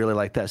actually really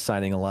like that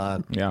signing a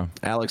lot. Yeah.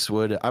 Alex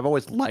Wood. I've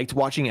always liked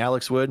watching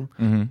Alex Wood.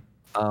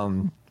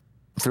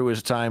 Through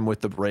his time with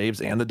the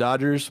Braves and the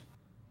Dodgers,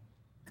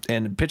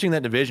 and pitching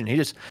that division, he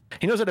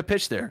knows how to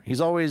pitch there.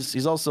 He's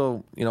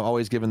also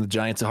always given the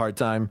Giants a hard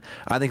time.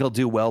 I think he'll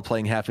do well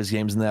playing half his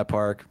games in that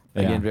park.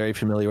 Again, very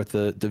familiar with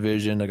the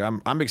division. Like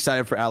I'm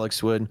excited for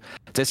Alex Wood.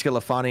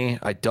 DeSclafani,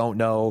 I don't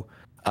know.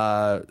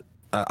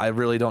 I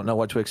really don't know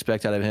what to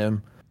expect out of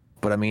him.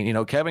 But I mean,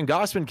 Kevin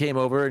Gossman came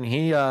over and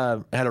he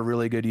had a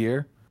really good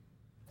year.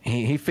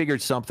 He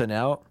figured something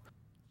out.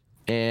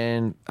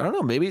 And I don't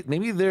know,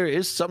 maybe there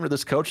is something to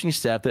this coaching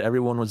staff that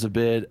everyone was a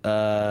bit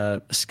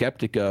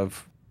skeptic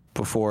of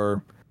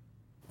before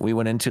we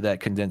went into that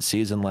condensed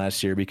season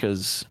last year,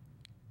 because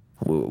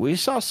we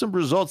saw some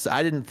results that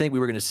I didn't think we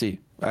were going to see.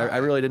 I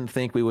really didn't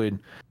think we would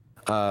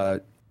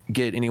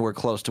get anywhere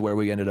close to where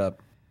we ended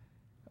up.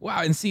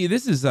 Wow. And see,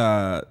 this is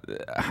I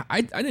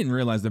didn't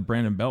realize that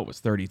Brandon Belt was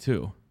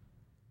 32.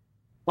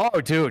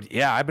 Oh, dude,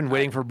 yeah, I've been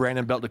waiting for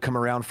Brandon Belt to come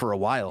around for a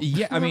while.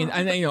 Yeah, I mean,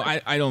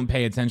 I don't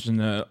pay attention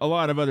to a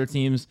lot of other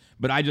teams,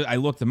 but I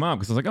looked him up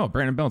because I was like, oh,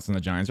 Brandon Belt's in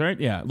the Giants, right?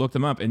 Yeah, looked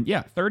him up, and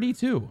yeah,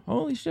 32.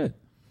 Holy shit.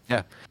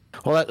 Yeah,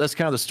 well, that's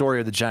kind of the story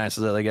of the Giants,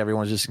 is that like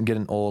everyone's just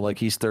getting old. Like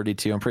he's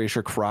 32. I'm pretty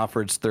sure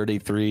Crawford's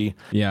 33.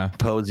 Yeah,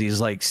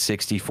 Posey's like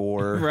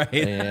 64. Right,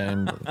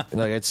 and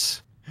like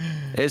it's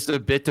a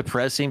bit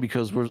depressing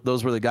because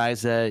those were the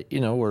guys that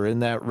were in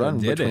that run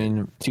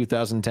between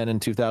 2010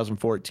 and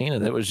 2014,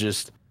 and it was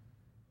just.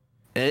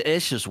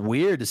 It's just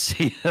weird to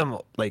see him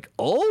like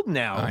old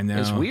now. I know.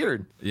 It's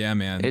weird. Yeah,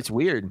 man. It's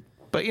weird.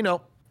 But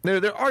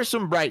there are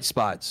some bright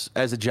spots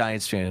as a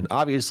Giants fan.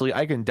 Obviously,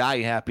 I can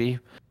die happy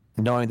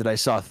knowing that I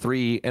saw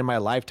 3 in my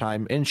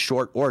lifetime in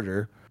short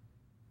order,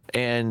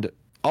 and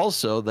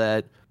also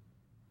that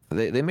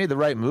they made the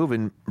right move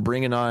in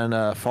bringing on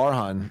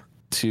Farhan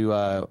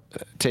to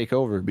take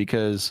over,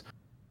 because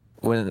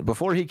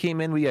before he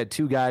came in, we had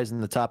 2 guys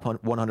in the top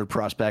 100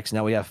 prospects.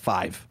 Now we have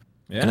 5.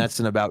 Yeah. And that's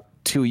in about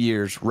 2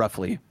 years,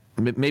 roughly.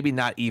 Maybe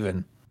not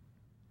even.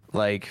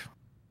 Like,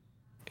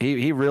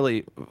 he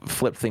really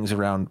flipped things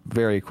around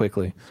very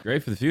quickly.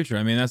 Great for the future.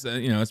 I mean, that's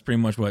that's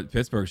pretty much what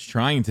Pittsburgh's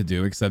trying to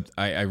do. Except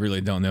I really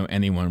don't know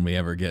anyone we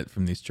ever get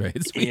from these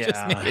trades. We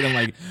just made them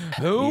like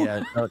who?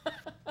 Yeah.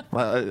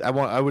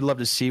 I would love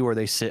to see where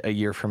they sit a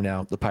year from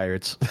now, the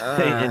Pirates,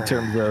 in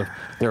terms of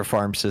their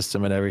farm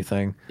system and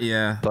everything.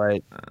 Yeah,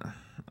 but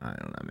I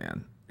don't know,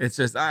 man. It's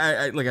just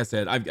I like I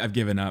said, I've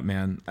given up,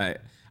 man.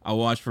 I'll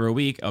watch for a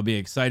week. I'll be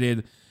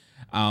excited.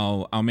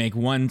 I'll make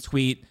one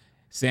tweet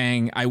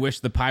saying, I wish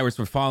the Pirates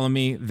would follow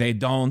me. They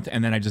don't.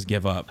 And then I just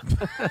give up.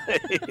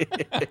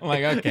 I'm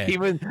like, okay.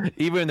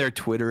 Even their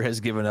Twitter has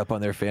given up on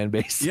their fan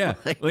base. Yeah.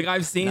 Like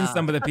I've seen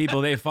some of the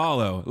people they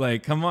follow.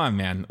 Like, come on,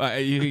 man.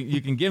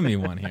 You can give me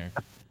one here.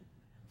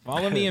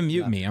 Follow me and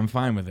mute me. I'm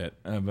fine with it.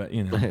 But,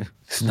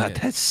 it's not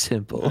that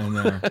simple. I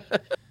know.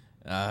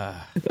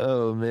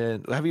 Oh,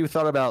 man. Have you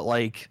thought about,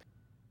 like,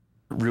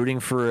 rooting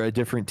for a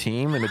different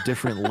team in a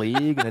different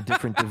league in a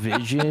different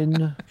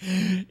division?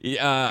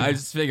 Yeah, I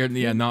just figured,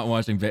 not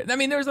watching. I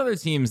mean, there's other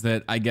teams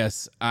that I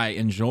guess I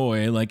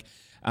enjoy. Like,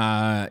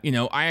 I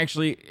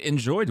actually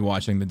enjoyed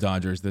watching the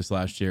Dodgers this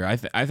last year.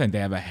 I think they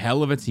have a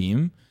hell of a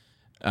team.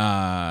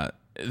 Their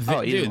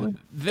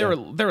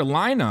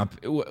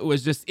lineup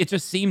was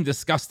just seemed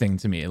disgusting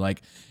to me.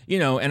 Like,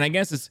 and I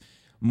guess it's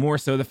more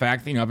so the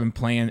fact that I've been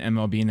playing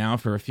MLB now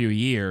for a few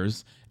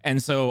years.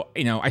 And so,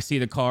 I see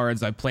the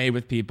cards, I played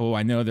with people,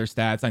 I know their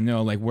stats, I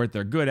know like what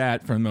they're good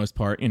at for the most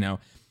part, and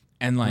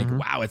like,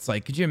 wow, it's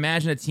like, could you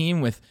imagine a team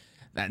with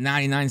that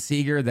 99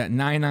 Seager, that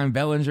 99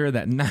 Bellinger,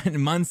 that 9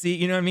 Muncy,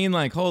 you know what I mean?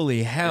 Like,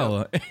 holy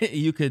hell,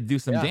 you could do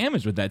some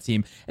damage with that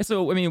team. And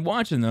so, I mean,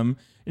 watching them,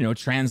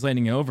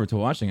 translating it over to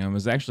watching them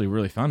was actually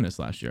really fun this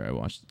last year.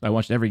 I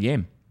watched every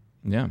game.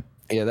 Yeah.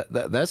 Yeah,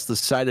 that's the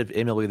side of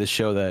MLB, the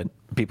show, that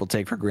people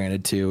take for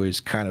granted too,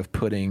 is kind of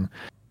putting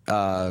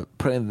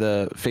putting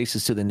the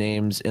faces to the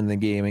names in the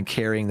game and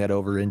carrying that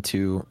over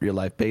into real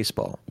life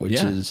baseball, which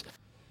is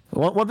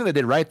one thing they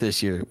did right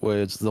this year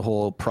was the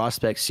whole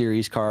prospect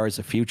series cards,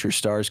 the future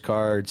stars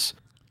cards,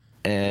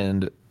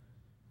 and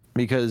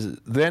because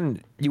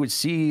then you would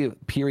see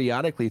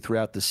periodically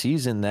throughout the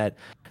season that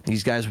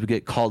these guys would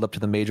get called up to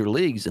the major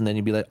leagues, and then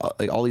you'd be like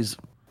all these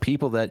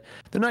people that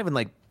they're not even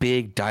like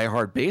big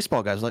diehard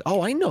baseball guys, like,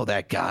 oh, I know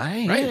that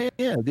guy, right?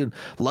 Yeah, dude,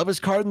 love his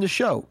card in the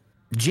show,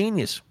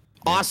 genius.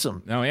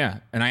 Awesome. Oh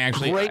yeah, and I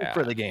actually great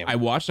for the game. I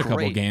watched a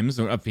couple games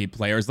of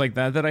players like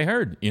that I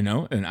heard,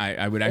 and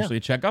I would actually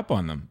check up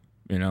on them,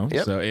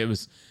 So it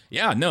was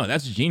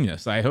that's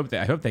genius. I hope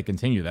they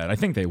continue that. I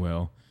think they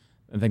will.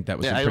 I think that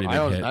was a pretty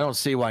big hit. I don't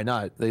see why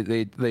not.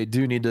 They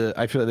do need to.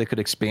 I feel like they could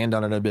expand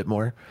on it a bit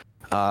more,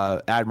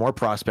 add more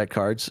prospect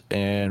cards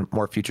and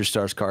more future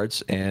stars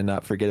cards, and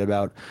not forget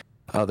about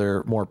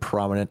other more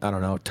prominent, I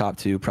don't know, top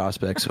 2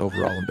 prospects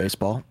overall in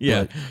baseball.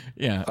 Yeah, but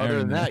yeah. Other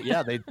than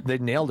that, they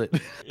nailed it.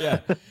 Yeah,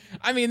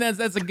 I mean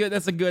that's a good.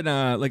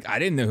 Like I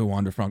didn't know who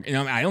Wander Franco.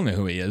 I don't know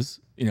who he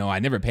is. I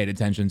never paid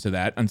attention to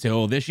that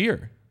until this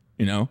year.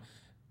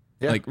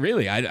 Yeah. Like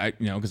really, I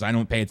because I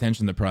don't pay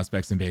attention to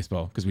prospects in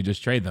baseball because we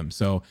just trade them.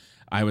 So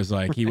I was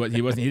like, he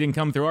didn't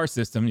come through our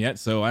system yet,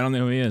 so I don't know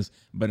who he is.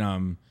 But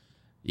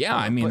yeah,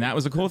 I mean that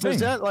was a cool thing.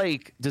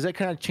 Does that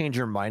kind of change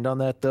your mind on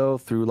that though?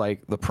 Through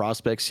like the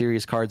prospect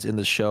series cards in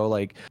the show,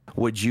 like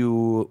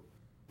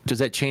does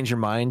that change your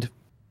mind?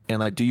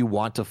 And like, do you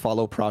want to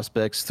follow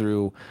prospects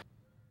through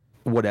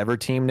whatever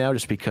team now?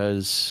 Just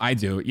because I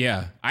do,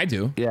 yeah, I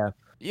do, yeah.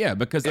 Yeah,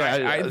 because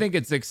I think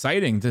it's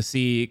exciting to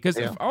see, because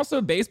also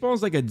baseball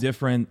is like a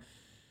different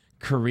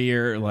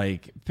career.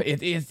 Like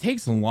it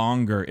takes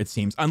longer, it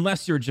seems,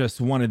 unless you're just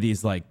one of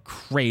these like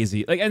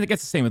crazy, like, and it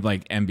gets the same with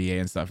like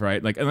NBA and stuff,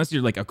 right? Like unless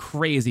you're like a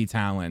crazy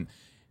talent,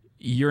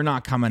 you're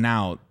not coming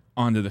out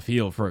onto the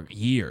field for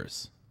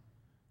years.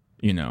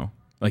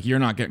 Like you're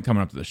not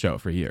coming up to the show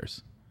for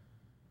years.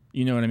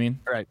 You know what I mean?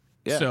 Right.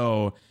 Yeah.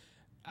 So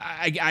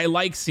I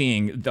like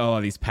seeing all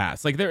of these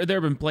paths. Like there have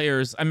been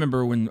players. I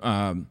remember when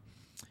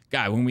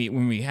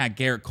when we had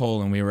Garrett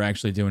Cole and we were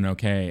actually doing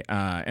okay,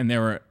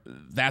 and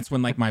that's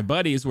when like my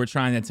buddies were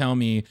trying to tell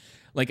me,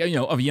 like,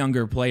 of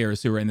younger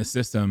players who are in the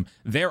system,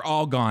 they're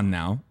all gone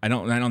now. I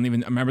don't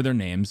even remember their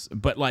names,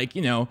 but like,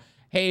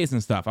 Hayes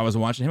and stuff. I was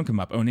watching him come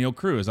up. O'Neal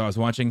Cruz. I was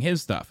watching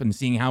his stuff and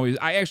seeing how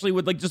I actually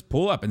would like just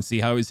pull up and see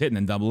how he's hitting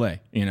in AA,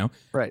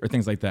 right, or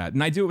things like that.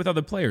 And I do it with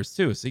other players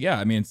too. So yeah,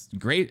 I mean, it's a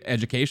great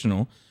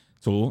educational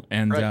tool,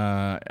 and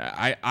right.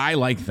 I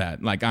like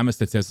that. Like I'm a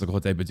statistical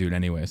type of dude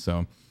anyway,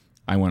 so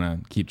I want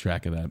to keep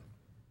track of that.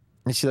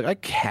 And see, like I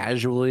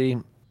casually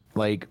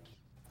like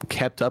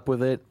kept up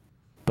with it,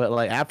 but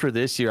like after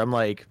this year, I'm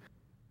like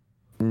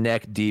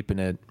neck deep in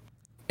it,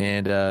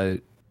 and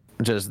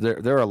just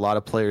there are a lot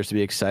of players to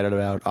be excited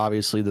about.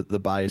 Obviously, the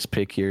biased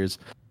pick here is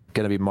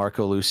going to be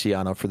Marco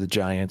Luciano for the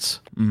Giants.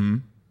 Mm-hmm.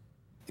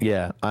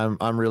 Yeah,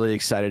 I'm really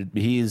excited.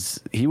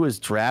 He was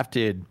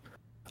drafted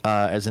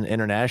as an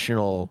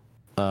international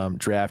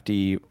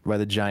draftee by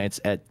the Giants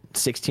at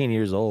 16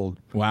 years old.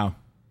 Wow.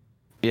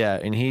 Yeah,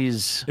 and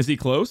is he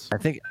close? I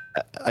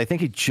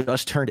think he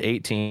just turned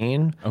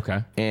 18.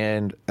 Okay.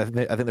 And I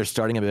think they're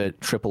starting him at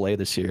AAA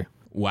this year.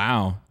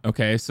 Wow.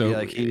 Okay, so yeah,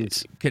 like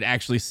he's could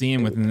actually see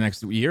him within the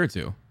next year or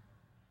two.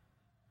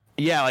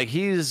 Yeah, like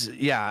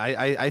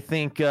I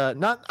think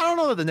not. I don't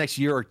know that the next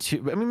year or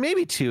two. I mean,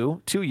 maybe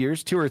 2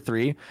 years, 2 or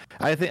 3.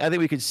 I think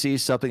we could see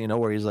something,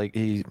 where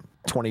he's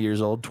 20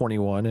 years old,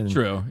 21, and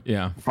true,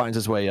 yeah, finds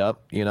his way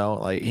up.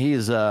 Like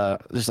he's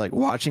just like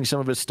watching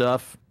some of his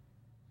stuff.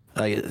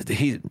 Like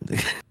he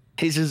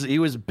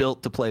was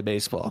built to play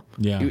baseball.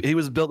 Yeah, he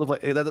was built to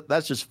play.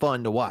 That's just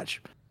fun to watch.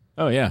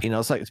 Oh yeah,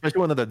 it's like,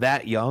 especially when they're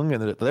that young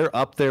and they're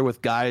up there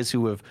with guys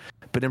who have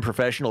been in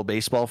professional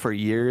baseball for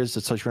years.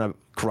 It's like trying to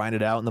grind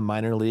it out in the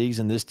minor leagues,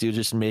 and this dude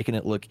just making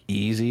it look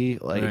easy.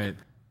 Like, right.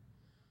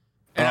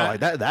 And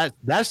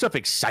that stuff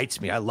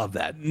excites me. I love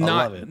that. I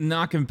love it.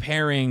 Not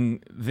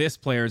comparing this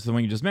player to the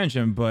one you just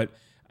mentioned, but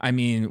I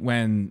mean,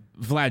 when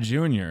Vlad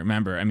Jr.,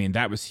 remember, I mean,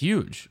 that was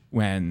huge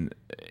when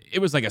it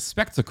was like a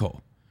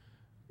spectacle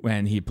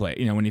when he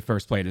played, when he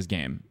first played his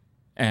game.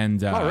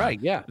 And all right,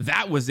 yeah,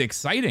 that was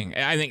exciting.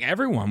 I think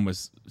everyone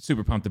was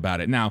super pumped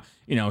about it. Now,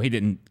 he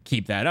didn't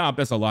keep that up.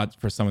 That's a lot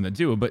for someone to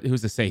do, but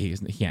who's to say he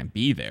can't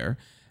be there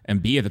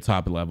and be at the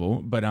top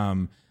level? But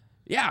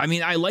yeah, I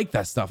mean, I like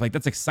that stuff. Like,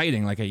 that's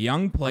exciting. Like, a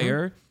young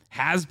player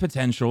has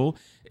potential,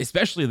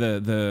 especially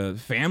the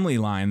family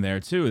line there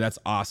too. That's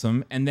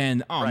awesome. And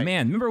then,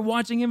 man, remember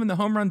watching him in the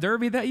home run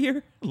derby that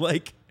year?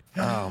 Like,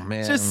 oh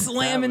man, just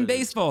slamming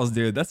baseballs,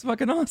 dude. That's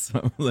fucking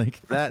awesome.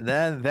 Like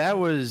that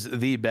was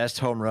the best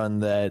home run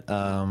that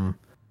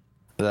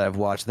I've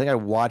watched. I think I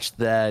watched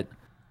that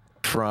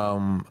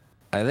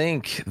I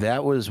think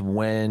that was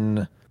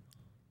when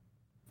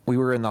we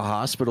were in the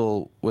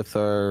hospital with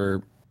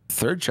our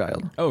third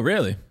child. Oh,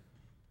 really?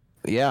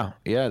 Yeah.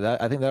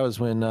 I think that was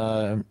when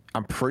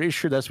I'm pretty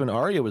sure that's when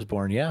Arya was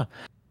born. Yeah.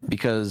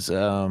 because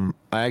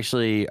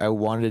I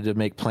wanted to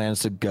make plans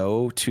to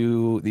go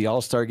to the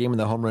All-Star game and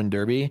the Home Run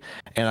Derby,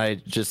 and I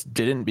just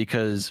didn't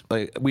because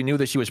like we knew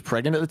that she was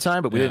pregnant at the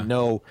time, but we didn't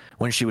know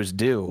when she was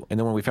due. And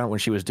then when we found out when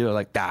she was due, I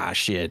was like,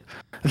 shit.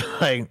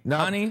 Like, no,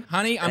 honey,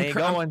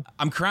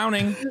 I'm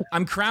crowning.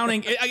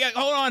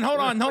 Hold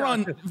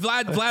on.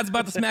 Vlad's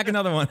about to smack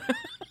another one.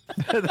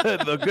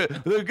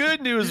 the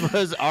good news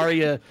was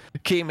Arya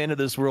came into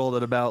this world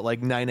at about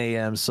like 9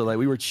 a.m. So like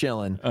we were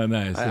chilling. Oh,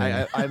 nice.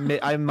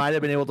 I might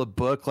have been able to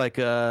book like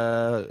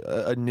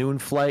a noon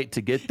flight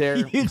to get there.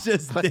 You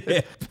just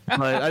did.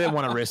 But I didn't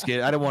want to risk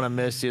it. I didn't want to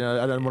miss, I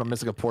didn't want to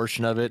miss like a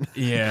portion of it.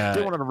 Yeah. I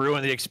didn't want to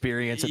ruin the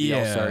experience at the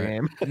All-Star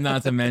game.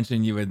 Not to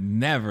mention you would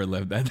never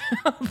live that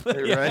down.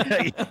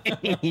 Right?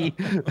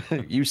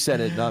 You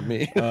said it, not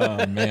me.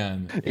 Oh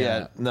man.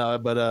 Yeah. No,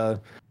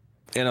 but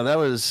that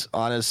was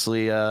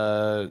honestly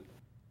that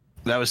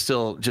was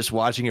still just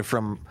watching it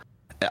from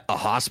a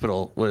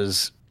hospital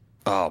was,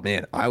 oh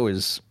man, I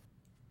was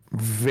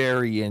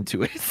very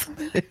into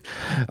it.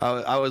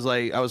 I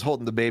was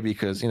holding the baby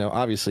because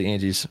obviously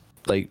Angie's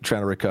like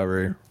trying to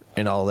recover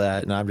and all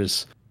that, and I'm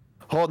just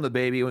holding the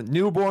baby. When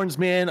newborns,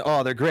 man,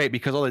 oh, they're great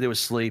because all they do is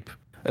sleep,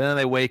 and then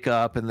they wake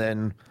up, and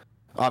then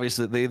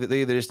obviously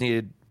they either just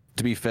needed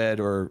to be fed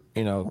or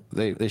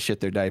they shit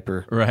their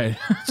diaper, right?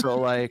 So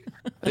like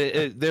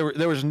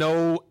there was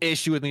no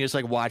issue with me just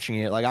like watching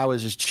it. Like I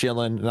was just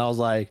chilling, and I was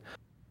like,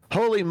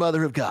 holy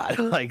mother of God.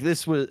 Like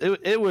this was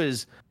it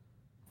was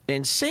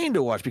insane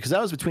to watch because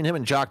that was between him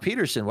and Jock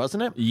Peterson,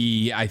 wasn't it?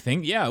 Yeah, I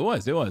think it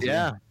was.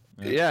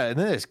 Yeah, and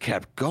then it just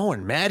kept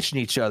going, matching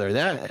each other.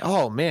 That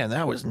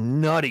that was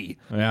nutty.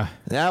 Yeah,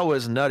 that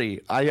was nutty.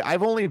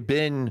 I've only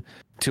been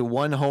to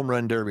one home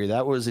run derby.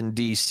 That was in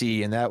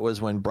DC, and that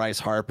was when Bryce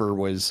Harper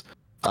was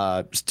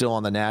still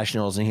on the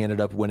Nationals, and he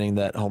ended up winning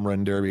that home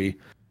run derby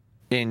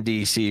in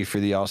DC for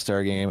the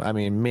All-Star game. I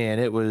mean, man,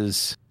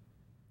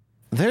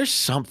 there's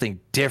something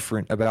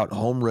different about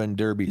home run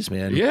derbies,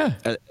 man. Yeah.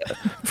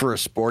 For a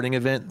sporting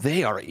event,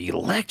 they are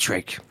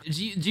electric.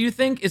 Do you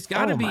think it's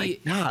got to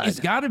be? It's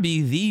got to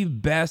be the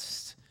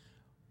best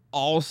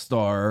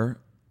All-Star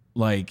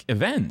like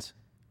event,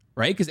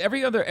 right? Because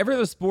every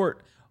other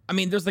sport. I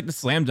mean, there's like the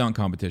slam dunk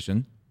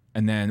competition,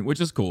 and then which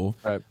is cool.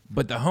 Right.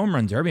 But the home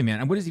run derby,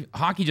 man,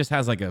 hockey just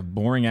has like a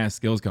boring ass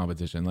skills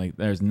competition. Like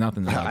there's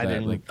nothing about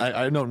that. Like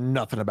I know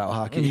nothing about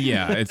hockey.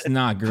 Yeah, it's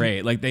not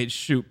great. Like they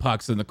shoot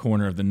pucks in the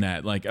corner of the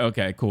net. Like,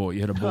 okay, cool,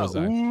 you hit a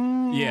bullseye.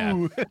 Ooh.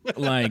 Yeah.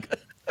 Like,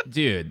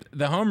 dude,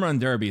 the home run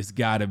derby's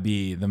gotta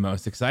be the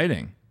most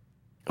exciting.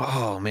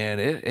 Oh man,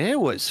 it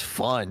was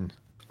fun.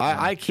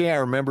 I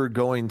can't remember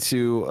going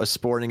to a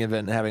sporting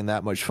event and having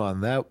that much fun.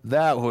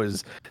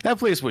 That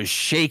place was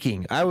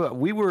shaking.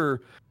 We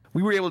were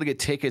able to get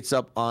tickets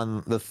up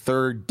on the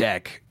third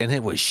deck, and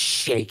it was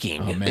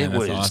shaking. Oh man,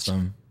 that's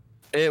awesome.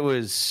 It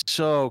was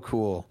so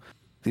cool.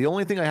 The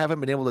only thing I haven't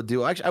been able to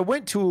do, actually, I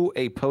went to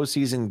a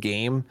postseason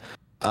game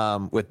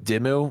with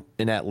Dimmu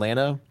in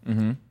Atlanta,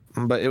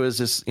 but it was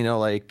just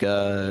like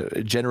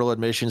general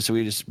admission, so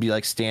we just be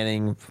like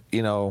standing,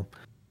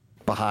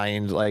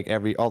 behind like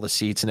all the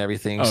seats and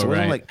everything. So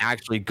we're like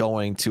actually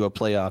going to a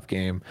playoff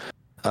game.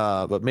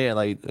 But man,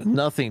 like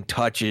nothing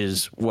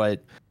touches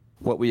what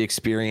we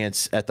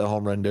experience at the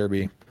home run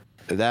derby.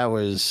 That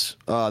was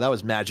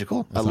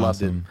magical. That's I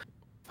loved awesome.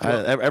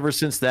 it. Ever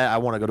since that, I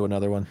want to go to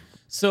another one.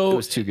 So it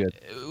was too good.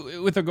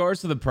 With regards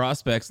to the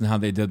prospects and how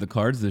they did the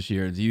cards this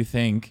year, do you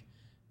think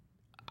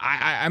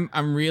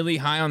I'm really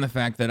high on the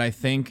fact that I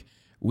think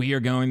we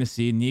are going to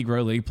see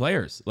Negro League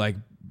players like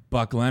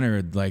Buck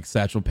Leonard, like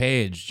Satchel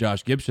Paige,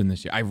 Josh Gibson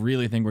this year. I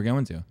really think we're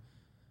going to.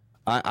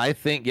 I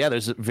think,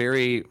 there's a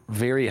very,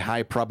 very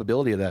high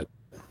probability of that,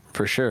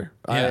 for sure.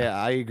 Yeah.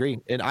 I agree.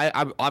 And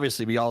I'm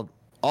obviously be all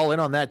in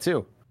on that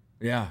too.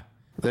 Yeah.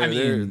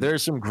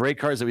 There's some great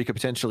cards that we could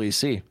potentially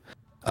see.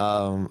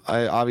 I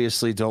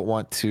obviously don't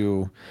want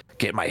to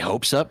get my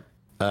hopes up.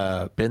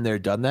 Been there,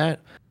 done that.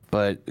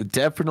 But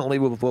definitely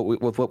with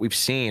what we've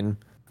seen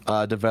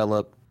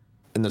develop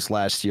in this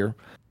last year,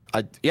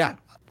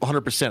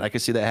 100%. I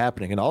could see that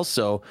happening. And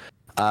also,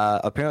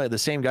 apparently the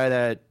same guy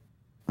that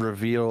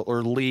revealed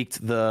or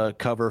leaked the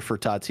cover for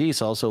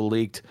Tatis also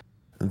leaked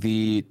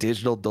the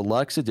digital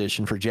deluxe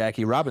edition for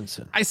Jackie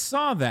Robinson. I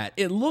saw that.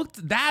 It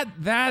looked that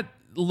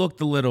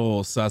looked a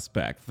little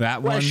suspect.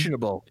 That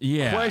questionable. One,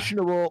 yeah,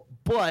 questionable.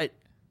 But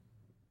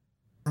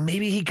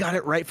maybe he got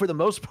it right for the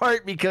most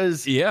part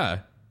because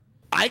I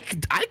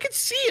could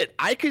see it.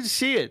 I could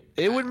see it.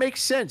 It would make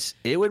sense.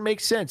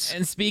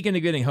 And speaking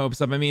of getting hopes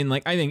up, I mean,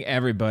 like I think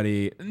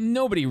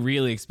nobody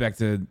really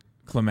expected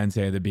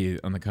Clemente to be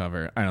on the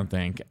cover. I don't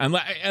think,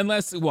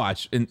 unless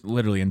watch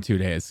literally in 2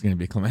 days it's going to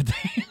be Clemente.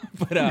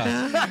 But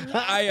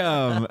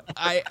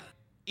I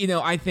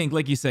think,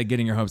 like you said,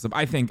 getting your hopes up.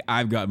 I think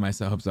I've got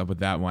myself hopes up with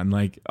that one.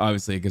 Like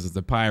obviously because it's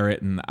a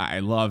pirate, and I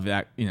love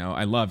that.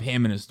 I love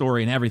him and his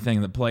story and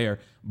everything, the player.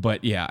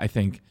 But yeah, I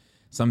think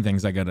some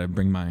things I got to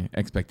bring my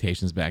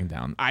expectations back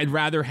down. I'd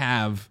rather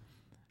have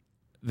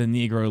the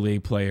Negro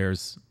League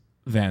players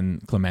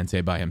than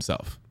Clemente by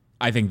himself.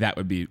 I think that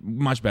would be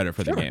much better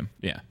for the game.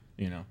 Yeah,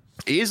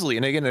 Easily.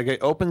 And again,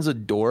 it opens a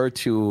door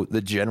to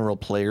the general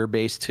player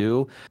base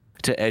too,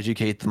 to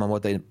educate them on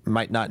what they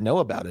might not know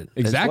about it.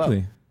 Exactly.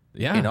 As well.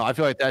 Yeah. You know, I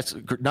feel like that's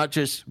not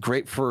just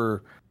great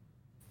for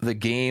the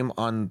game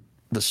on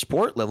the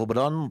sport level, but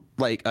on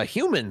like a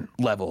human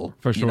level.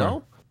 For sure. You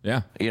know?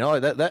 Yeah. You know,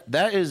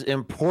 that is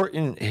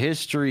important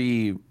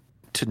history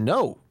to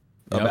know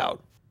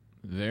about.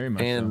 Very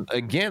much. And so.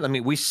 again, I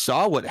mean, we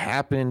saw what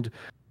happened.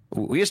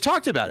 We just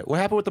talked about it. What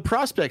happened with the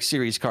Prospect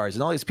Series cards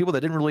and all these people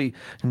that didn't really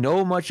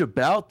know much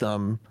about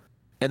them.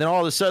 And then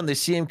all of a sudden they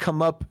see him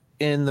come up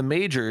in the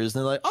majors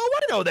and they're like, oh,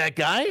 I know that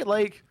guy.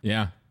 Like,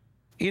 yeah.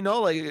 You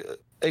know, like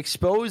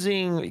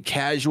exposing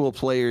casual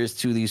players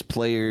to these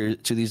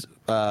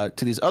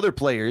other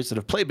players that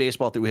have played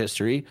baseball through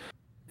history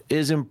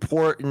is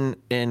important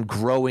in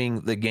growing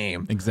the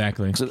game.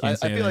 Exactly. So I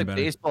feel like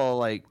baseball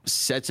like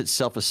sets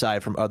itself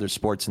aside from other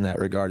sports in that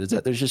regard. Is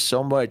that there's just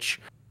so much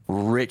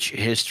rich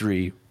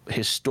history.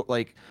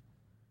 Like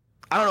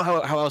I don't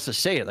know how else to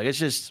say it. Like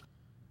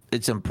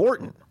it's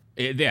important.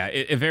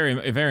 It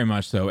very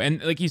much so.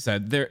 And like you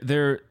said,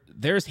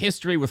 there's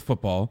history with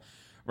football,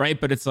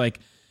 right? But it's like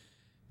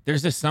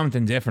there's just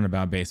something different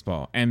about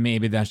baseball, and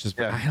maybe that's just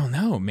I don't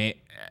know.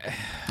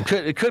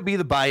 It could be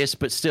the bias,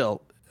 but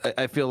still.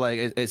 I feel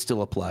like it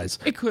still applies.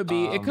 It could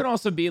be. It could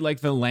also be like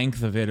the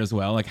length of it as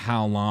well, like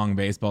how long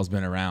baseball's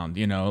been around,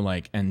 you know,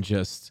 like and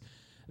just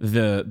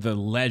the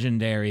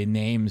legendary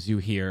names you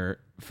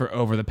hear for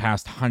over the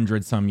past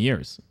 100-some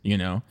years, you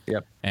know.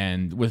 Yep.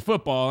 And with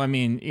football, I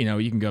mean, you know,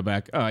 you can go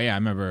back. Oh yeah, I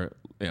remember,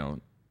 you know,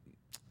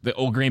 the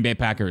old Green Bay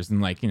Packers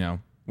and like, you know,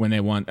 when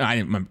they won. I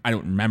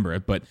don't remember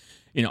it, but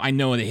you know, I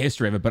know the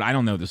history of it, but I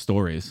don't know the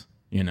stories,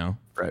 you know.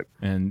 Right.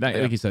 And that,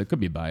 like you said, it could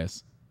be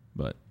bias,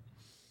 but.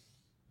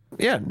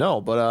 Yeah,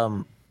 no, but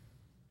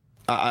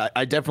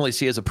I definitely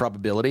see it as a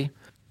probability.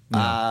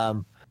 Yeah.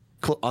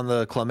 On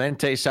the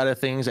Clemente side of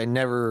things, I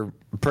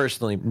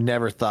personally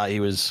never thought he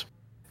was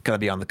gonna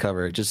be on the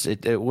cover.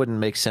 It wouldn't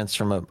make sense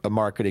from a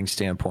marketing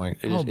standpoint.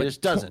 It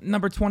just doesn't.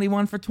 Number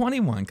 21 for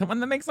 21. Come on,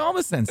 that makes all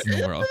the sense in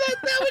the world. No,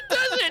 it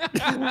doesn't.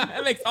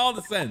 That makes all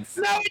the sense.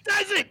 No, it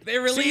doesn't. They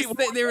released.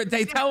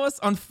 They tell us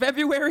on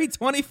February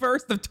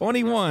 21st of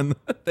 21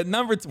 that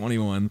number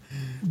 21.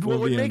 What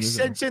would make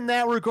sense in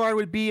that regard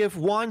would be if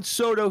Juan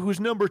Soto, who's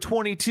number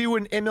 22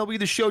 in MLB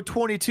The Show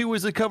 22,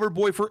 was the cover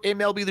boy for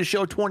MLB The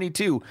Show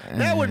 22.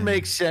 That would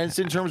make sense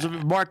in terms of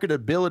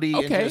marketability.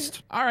 Okay. And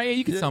just, all right.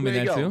 You can tell me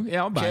that too.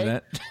 Yeah, I'll buy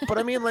that. But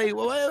I mean, like,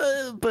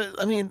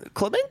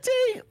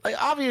 Clemente,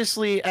 like,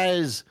 obviously,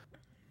 as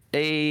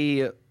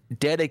a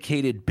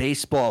dedicated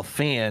baseball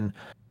fan,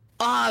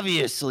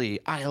 obviously,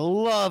 I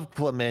love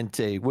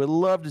Clemente. Would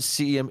love to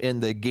see him in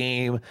the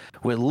game.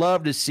 Would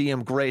love to see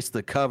him grace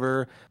the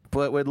cover.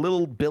 But would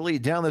little Billy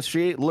down the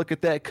street look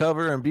at that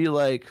cover and be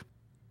like,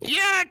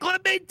 "Yeah,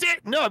 Clemente"?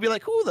 No, I'd be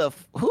like, "Who?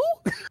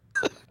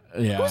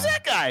 Yeah. Who's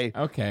that guy?"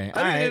 Okay.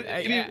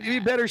 It'd be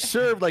better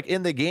served like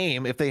in the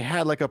game if they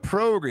had like a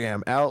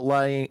program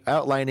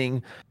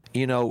outlining,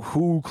 you know,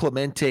 who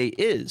Clemente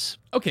is.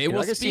 Okay.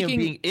 Well, I can see him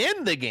being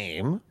in the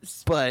game,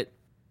 but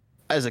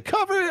as a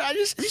cover, I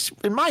just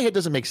in my head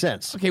doesn't make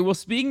sense. Okay. Well,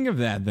 speaking of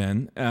that,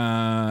 then,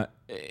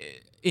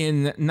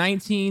 in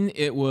 19,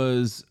 it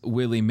was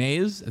Willie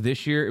Mays.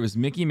 This year, it was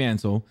Mickey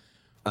Mantle.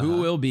 Who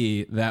will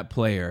be that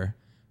player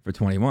for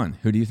 21?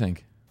 Who do you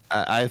think?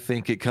 I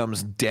think it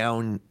comes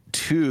down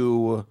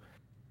to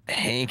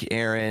Hank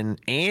Aaron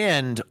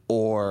and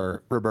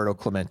or Roberto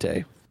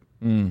Clemente.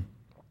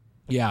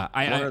 Yeah,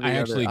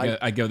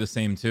 I go the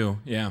same too.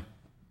 Yeah,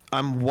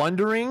 I'm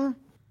wondering.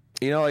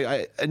 You know,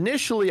 I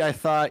initially I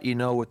thought, you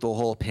know, with the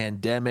whole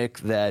pandemic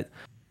that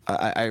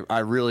I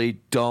really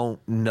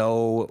don't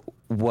know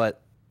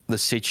what the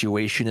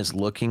situation is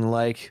looking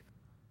like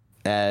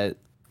at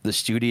the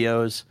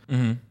studios,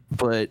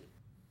 but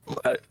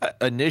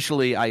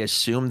initially I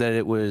assumed that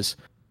it was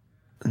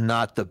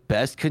not the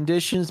best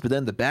conditions, but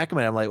then the back of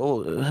my head, I'm like,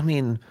 oh, I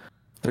mean,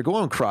 they're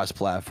going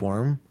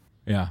cross-platform.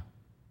 Yeah.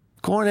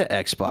 Going to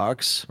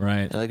Xbox.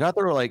 Right. And they got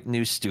their, like,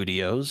 new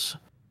studios.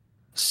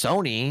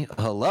 Sony,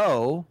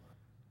 hello.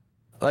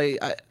 Like,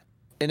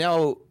 and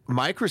now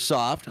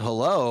Microsoft,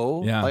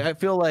 hello. Yeah. Like, I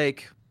feel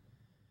like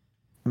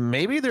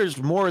maybe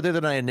there's more there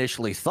than I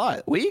initially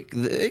thought.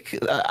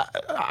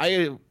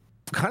 I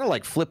kind of,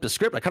 like, flipped the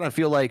script. I kind of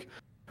feel like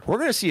we're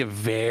going to see a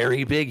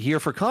very big year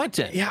for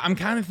content. Yeah, I'm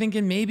kind of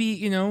thinking maybe,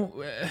 you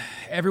know,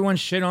 everyone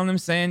shit on them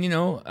saying, you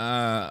know,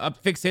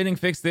 fix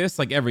this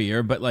like every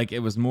year, but like it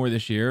was more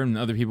this year and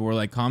other people were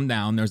like, calm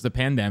down, there's the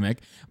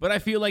pandemic. But I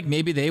feel like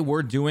maybe they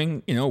were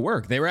doing, you know,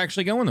 work. They were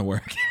actually going to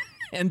work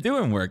and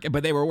doing work,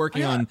 but they were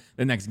working on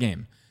the next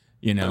game,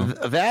 you know.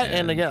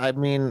 And again, I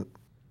mean,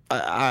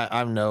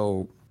 I'm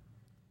no,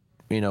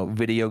 you know,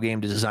 video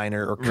game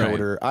designer or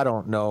coder. Right. I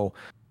don't know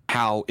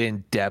how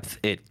in depth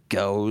it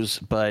goes,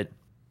 but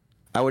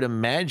I would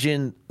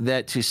imagine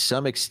that to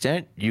some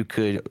extent you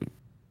could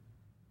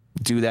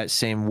do that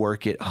same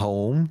work at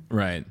home.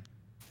 Right.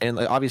 And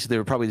obviously there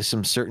were probably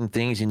some certain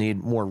things you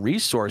need more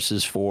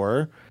resources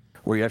for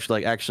where you have to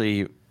like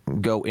actually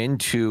go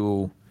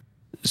into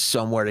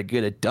somewhere to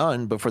get it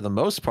done. But for the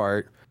most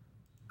part,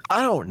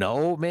 I don't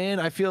know, man.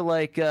 I feel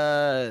like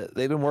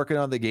they've been working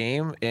on the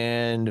game,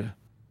 and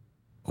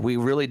we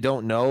really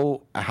don't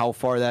know how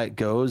far that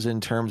goes in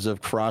terms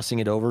of crossing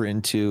it over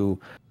into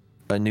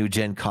a new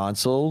gen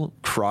console,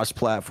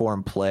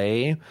 cross-platform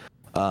play,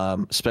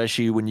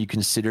 especially when you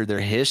consider their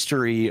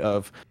history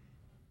of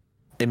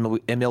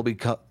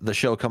MLB the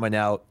show coming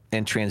out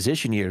in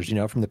transition years,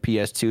 from the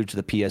PS2 to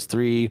the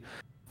PS3,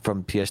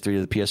 from PS3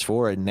 to the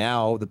PS4, and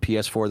now the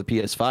PS4 to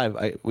the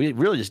PS5. We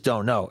really just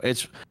don't know.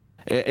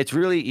 It's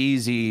really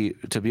easy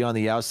to be on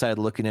the outside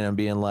looking in and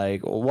being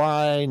like,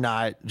 why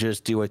not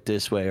just do it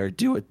this way or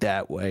do it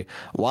that way?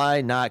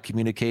 Why not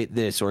communicate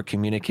this or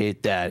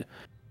communicate that?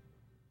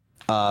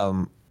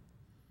 I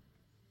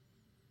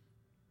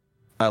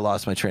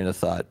lost my train of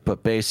thought,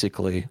 but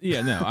basically,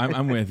 yeah, no,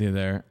 I'm with you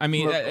there. I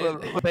mean,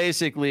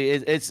 basically,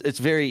 it's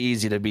very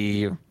easy to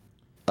be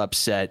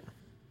upset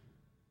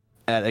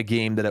at a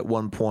game that at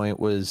one point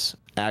was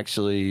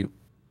actually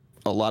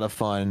a lot of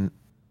fun,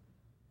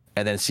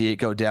 and then see it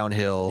go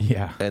downhill,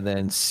 and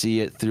then see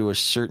it through a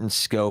certain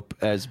scope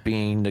as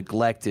being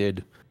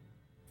neglected.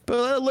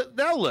 But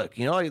now look,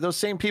 like those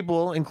same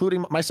people,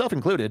 including myself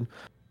included,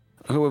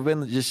 who have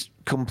been just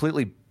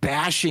completely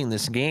bashing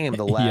this game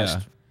the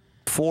last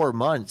 4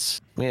 months.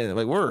 Man,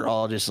 like we're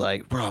all just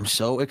like, bro, I'm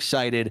so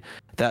excited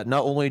that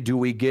not only do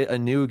we get a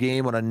new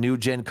game on a new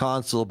gen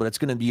console, but it's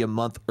going to be a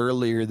month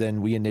earlier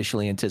than we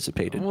initially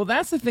anticipated. Well,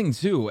 that's the thing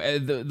too.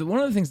 One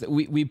of the things that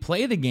we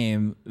play the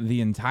game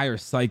the entire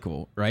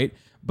cycle, right?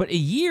 But a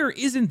year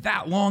isn't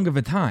that long of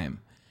a time,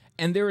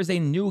 and there is a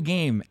new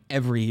game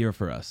every year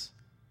for us.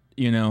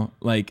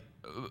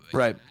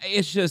 Right.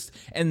 It's just,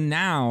 and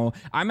now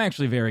I'm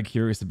actually very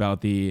curious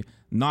about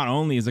not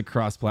only is it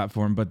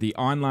cross-platform, but the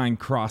online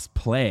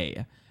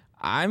cross-play.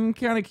 I'm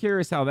kind of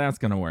curious how that's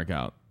going to work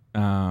out.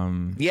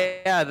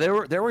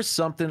 There was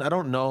something, I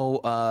don't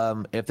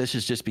know if this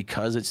is just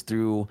because it's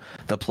through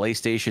the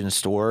PlayStation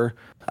Store,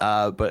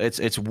 but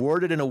it's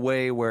worded in a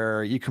way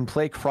where you can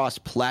play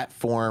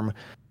cross-platform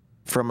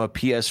from a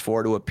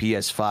PS4 to a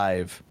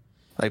PS5.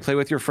 Like play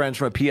with your friends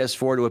from a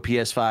PS4 to a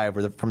PS5,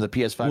 or from the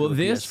PS5 to a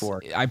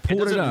PS4. I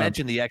pulled it up. It doesn't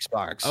mention the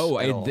Xbox. Oh,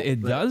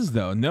 it does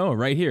though. No,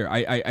 right here.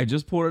 I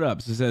just pulled it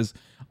up. So it says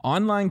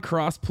online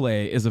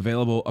crossplay is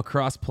available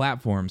across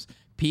platforms: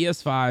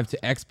 PS5 to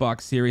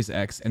Xbox Series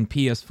X and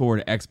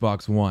PS4 to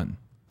Xbox One.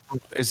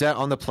 Is that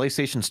on the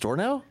PlayStation Store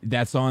now?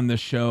 That's on the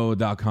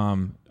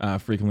show.com.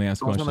 Frequently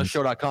asked questions. On the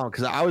show.com,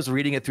 because I was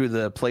reading it through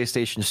the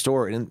PlayStation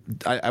Store, and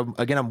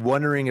I'm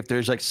wondering if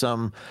there's like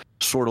some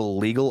sort of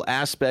legal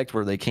aspect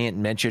where they can't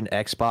mention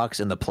Xbox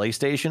in the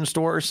PlayStation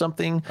Store or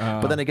something.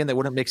 But then again, that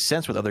wouldn't make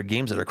sense with other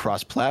games that are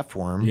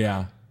cross-platform.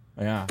 Yeah.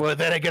 But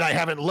then again, I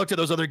haven't looked at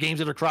those other games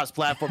that are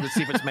cross-platform to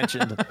see if it's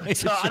mentioned.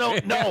 So I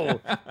don't know.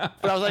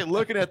 But I was like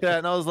looking at that,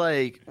 and I was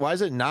like, why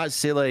does it not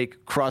say like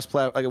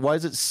cross-platform? Like, why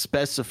does it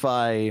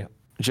specify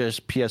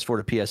just PS4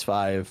 to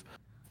PS5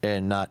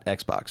 and not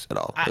Xbox at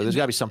all? There's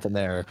got to be something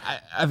there.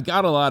 I've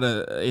got a lot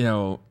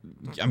of,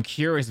 I'm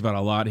curious about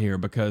a lot here,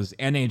 because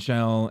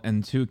NHL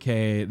and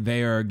 2K,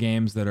 they are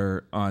games that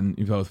are on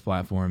both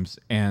platforms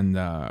and,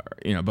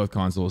 both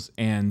consoles.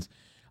 And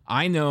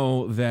I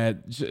know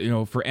that,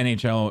 for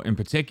NHL in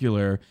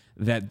particular,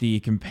 that the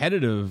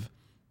competitive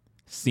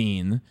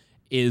scene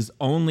is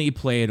only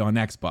played on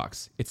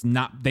Xbox. It's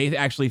not, they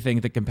actually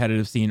think the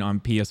competitive scene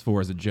on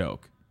PS4 is a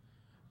joke.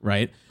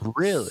 Right?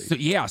 Really?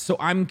 So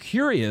I'm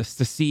curious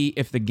to see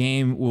if the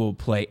game will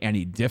play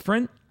any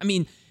different. I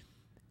mean,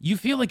 you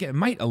feel like it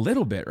might a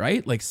little bit,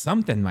 right? Like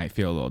something might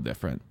feel a little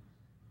different.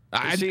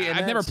 I've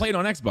never played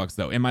on Xbox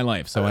though in my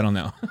life, so I don't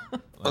know.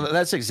 Well,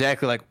 that's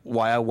exactly like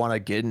why I want to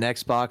get an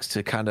Xbox,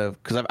 to kind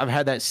of, because I've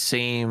had that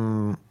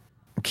same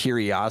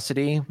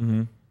curiosity,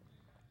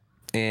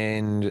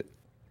 and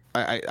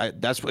I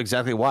that's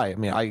exactly why. I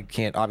mean, I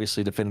can't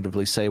obviously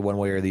definitively say one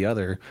way or the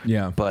other.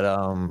 Yeah, but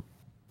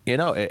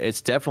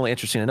it's definitely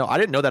interesting to know. I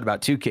didn't know that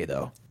about 2K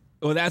though.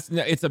 Well,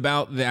 it's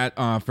about that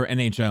for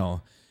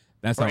NHL.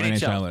 That's how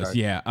NHL is.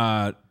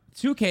 Yeah.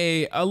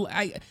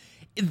 2K.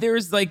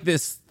 There's like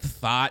this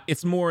thought.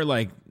 It's more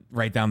like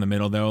right down the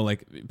middle though.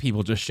 Like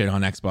people just shit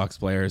on Xbox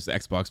players.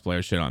 Xbox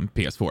players shit on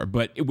PS4.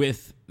 But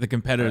with the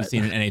competitive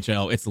scene in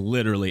NHL, it's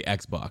literally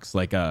Xbox.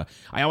 Like I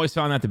always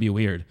found that to be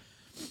weird.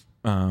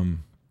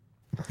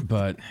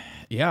 But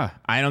yeah,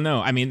 I don't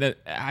know. I mean,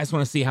 I just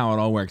want to see how it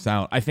all works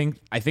out. I think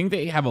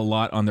they have a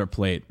lot on their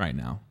plate right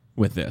now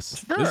with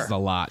this. Sure. This is a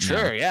lot.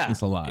 Sure, yeah,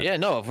 it's a lot. Yeah,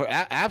 no,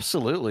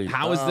 absolutely.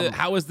 How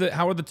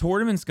are the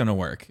tournaments going to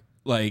work?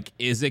 Like,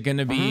 is it going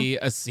to be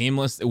a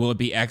seamless? Will it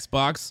be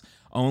Xbox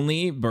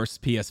only versus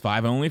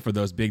PS5 only for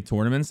those big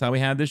tournaments that we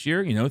had this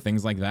year?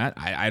 Things like that.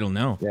 I don't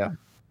know. Yeah.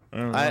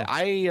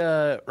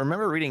 I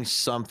remember reading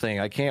something.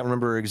 I can't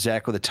remember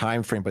exactly the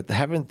time frame, but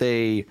haven't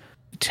they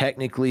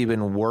technically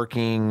been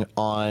working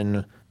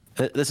on,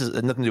 this has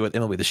nothing to do with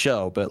MLB the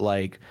show, but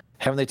like,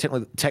 haven't they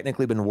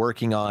technically been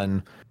working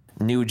on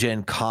new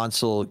gen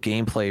console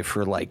gameplay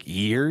for like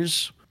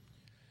years?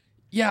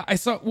 Yeah, I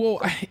saw.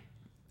 Well,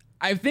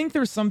 I think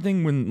there's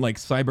something when like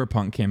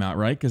Cyberpunk came out,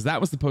 right? Because that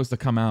was supposed to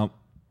come out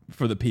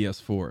for the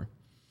PS4.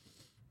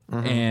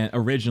 And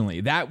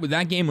originally,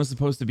 that game was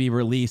supposed to be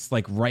released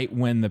like right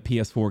when the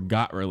PS4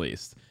 got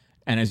released.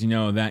 And as you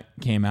know, that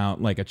came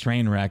out like a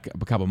train wreck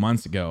a couple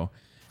months ago.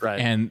 Right.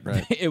 And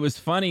it was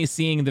funny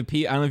seeing I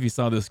don't know if you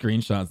saw the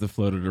screenshots that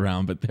floated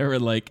around, but they were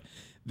like,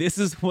 this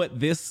is what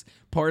this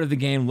part of the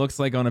game looks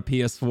like on a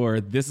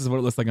PS4. This is what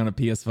it looks like on a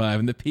PS5.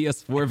 And the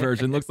PS4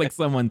 version looks like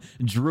someone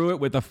drew it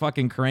with a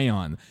fucking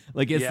crayon.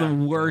 Like, it's the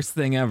worst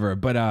thing ever.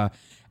 But I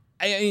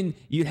mean,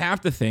 you'd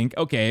have to think,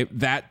 okay,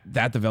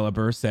 that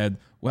developer said,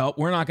 well,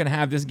 we're not going to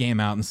have this game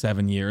out in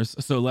 7 years,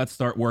 so let's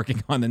start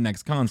working on the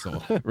next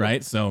console,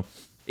 right? So,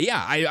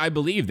 yeah, I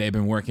believe they've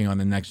been working on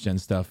the next-gen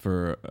stuff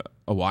for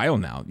a while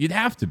now. You'd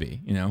have to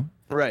be, you know?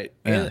 Right.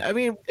 Yeah. And I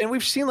mean, and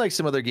we've seen like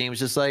some other games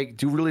just like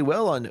do really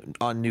well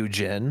on new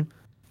gen.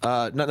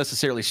 Not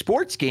necessarily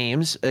sports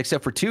games,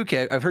 except for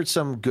 2K. I've heard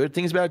some good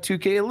things about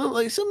 2K, a little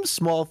like some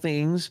small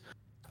things,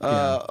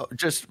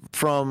 just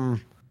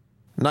from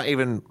not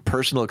even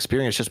personal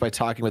experience, just by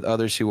talking with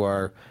others who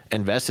are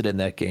invested in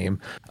that game.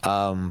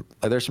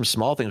 There's some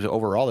small things, but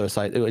overall,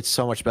 it's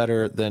so much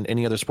better than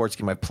any other sports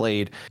game I've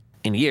played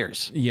in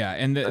years. Yeah,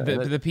 and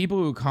the people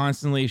who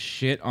constantly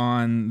shit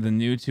on the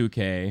new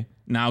 2K.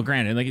 Now,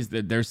 granted,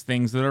 like there's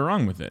things that are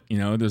wrong with it. You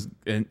know,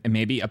 and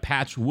maybe a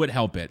patch would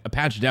help it. A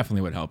patch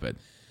definitely would help it.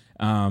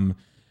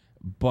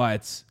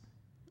 But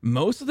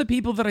most of the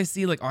people that I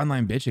see like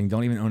online bitching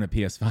don't even own a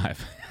PS5.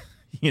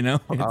 You know,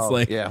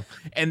 it's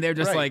and they're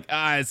just like,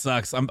 it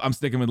sucks. I'm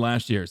sticking with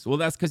last year's. Well,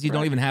 that's because you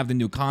don't even have the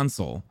new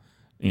console.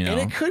 You know,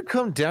 and it could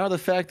come down to the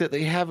fact that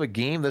they have a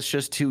game that's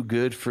just too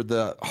good for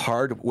the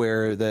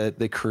hardware that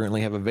they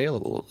currently have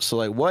available. So,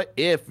 like, what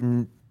if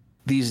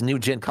these new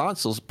gen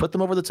consoles put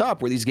them over the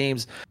top, where these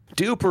games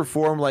do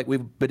perform like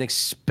we've been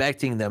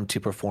expecting them to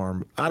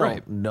perform? I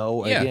don't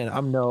know. Yeah. Again,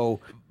 I'm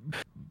no.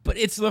 But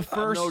it's the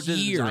first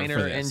year designer,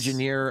 for this.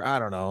 engineer. I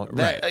don't know.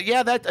 Right.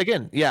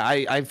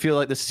 I feel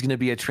like this is going to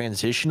be a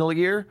transitional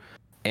year,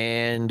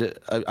 and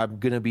I'm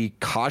going to be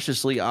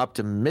cautiously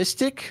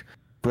optimistic,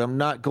 but I'm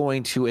not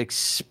going to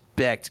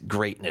expect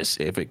greatness.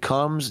 If it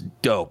comes,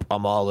 dope.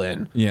 I'm all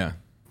in. Yeah.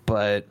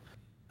 But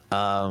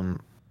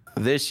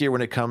this year,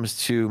 when it comes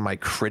to my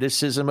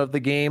criticism of the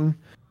game,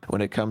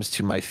 when it comes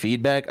to my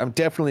feedback, I'm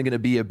definitely going to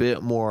be a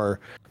bit more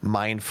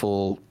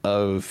mindful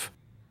of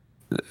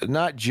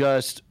not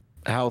just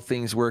how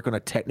things work on a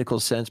technical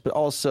sense, but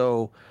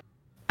also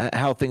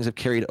how things have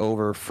carried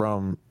over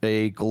from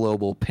a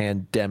global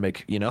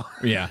pandemic, you know?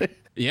 Yeah.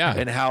 Yeah.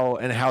 and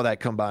how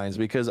that combines,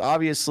 because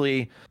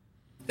obviously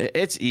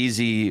it's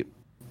easy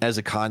as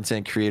a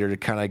content creator to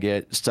kind of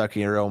get stuck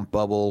in your own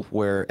bubble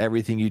where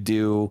everything you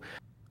do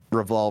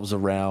revolves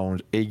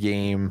around a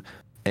game.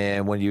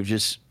 And when you've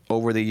just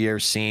over the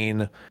years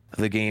seen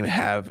the game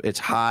have its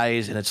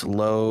highs and its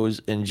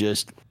lows and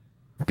just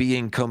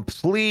being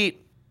complete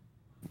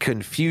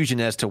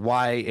confusion as to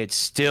why it's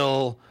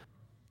still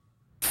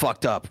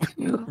fucked up.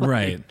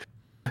 Right.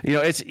 You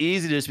know, it's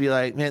easy to just be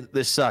like, man,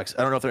 this sucks.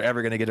 I don't know if they're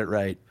ever going to get it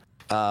right.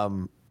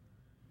 And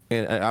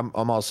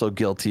I'm also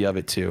guilty of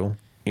it too,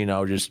 you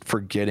know, just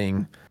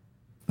forgetting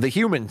the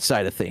human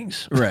side of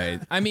things.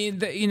 Right. I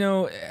mean, you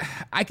know,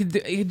 I could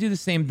do the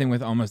same thing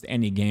with almost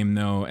any game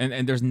though.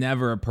 And there's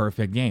never a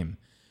perfect game.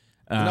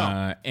 You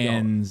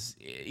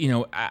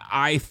know,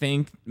 I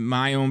think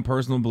my own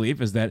personal belief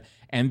is that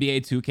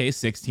NBA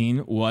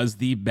 2K16 was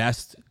the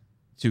best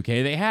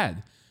 2K they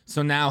had.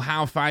 So now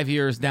how 5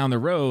 years down the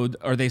road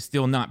are they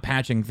still not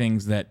patching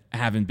things that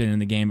haven't been in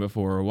the game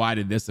before, or why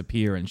did this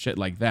appear and shit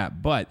like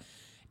that? But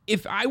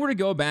if I were to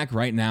go back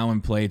right now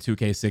and play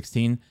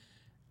 2K16,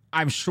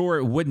 I'm sure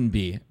it wouldn't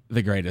be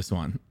the greatest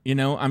one. You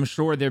know, I'm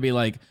sure there'd be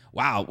like,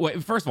 wow,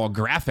 first of all,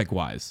 graphic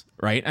wise,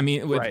 right? I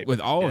mean,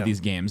 with all of these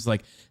games,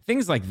 like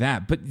things like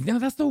that. But you know,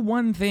 that's the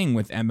one thing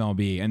with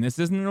MLB, and this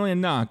isn't really a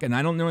knock, and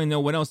I don't really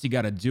know what else you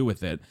got to do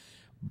with it,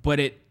 but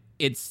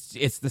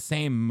it's the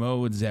same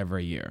modes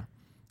every year.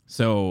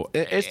 So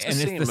it's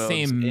the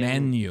same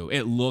menu.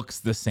 It looks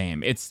the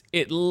same.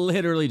 It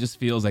literally just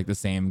feels like the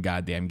same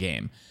goddamn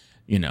game.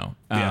 You know,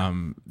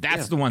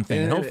 that's the one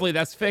thing. And hopefully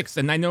that's fixed.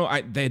 And I know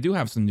they do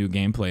have some new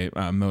gameplay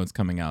modes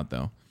coming out,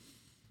 though.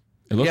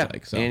 It looks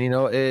like so. And you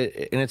know,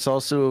 it's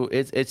also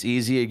it's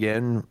easy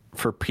again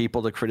for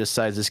people to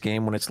criticize this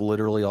game when it's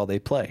literally all they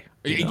play.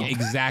 You know?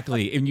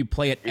 Exactly, and you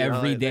play it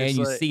every day, and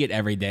you see it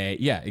every day.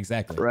 Yeah,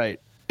 exactly. Right,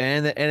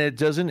 and it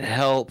doesn't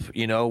help,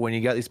 you know, when you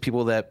got these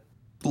people that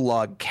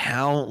log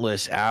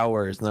countless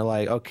hours, and they're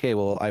like, okay,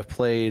 well, I've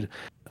played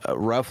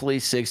roughly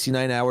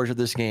 69 hours of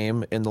this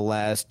game in the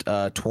last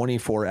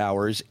 24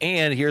 hours,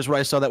 and here's what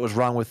I saw that was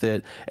wrong with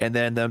it, and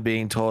then them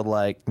being told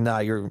like, nah,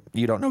 you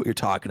don't know what you're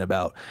talking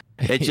about.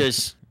 It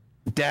just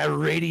that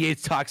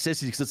radiates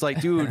toxicity, because it's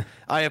like, dude,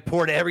 I have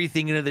poured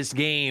everything into this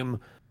game.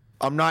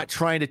 I'm not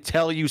trying to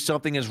tell you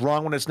something is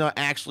wrong when it's not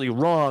actually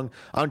wrong.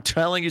 I'm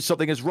telling you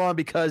something is wrong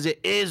because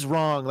it is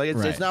wrong. Like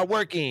it's not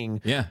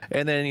working. Yeah.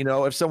 And then, you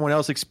know, if someone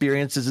else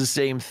experiences the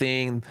same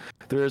thing,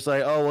 they're just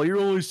like, oh, well, you're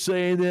only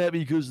saying that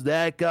because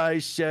that guy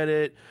said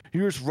it.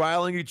 You're just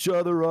riling each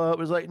other up.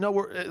 It's like,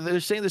 no,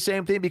 they're saying the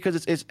same thing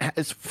because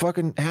it's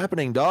fucking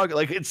happening, dog.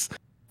 Like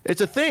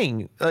It's a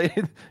thing.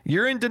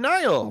 You're in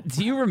denial.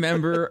 Do you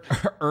remember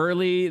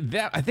early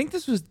that I think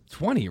this was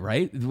 20,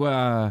 right?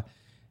 The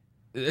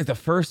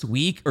first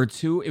week or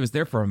two, it was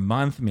there for a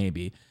month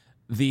maybe.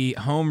 The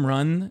home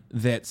run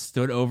that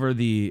stood over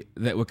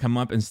that would come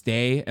up and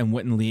stay and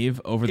wouldn't leave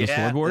over the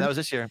scoreboard. That was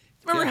this year.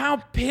 Remember how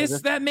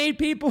pissed that made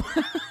people?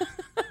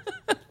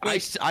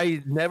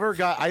 I never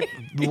got. I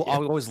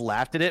always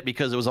laughed at it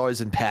because it was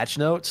always in patch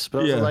notes. But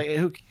I was like,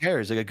 who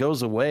cares? Like it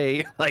goes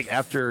away. Like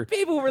after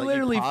people were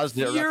literally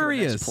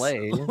furious.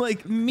 Play.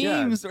 Like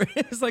memes.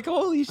 It's like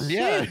holy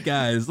shit,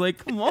 guys!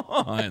 Like come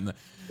on.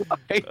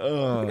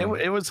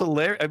 It was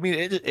hilarious. I mean,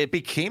 it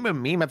became a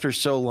meme after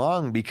so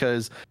long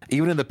because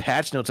even in the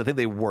patch notes, I think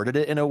they worded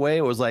it in a way.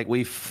 It was like,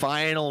 we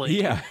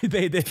finally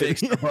they did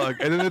fixed the bug.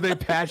 And then they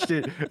patched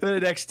it. And the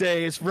next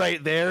day, it's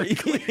right there.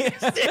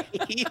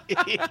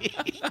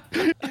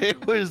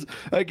 It was,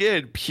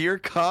 again, pure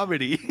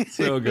comedy.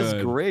 So good. It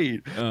was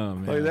great. Oh,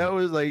 man. Like, that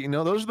was like,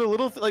 those are the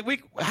little,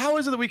 how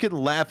is it that we can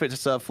laugh at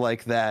stuff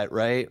like that,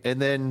 right?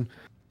 And then,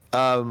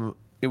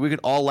 we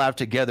could all laugh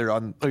together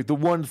on like the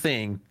one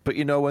thing, but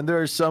when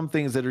there are some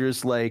things that are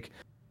just like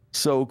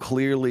so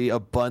clearly,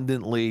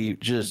 abundantly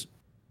just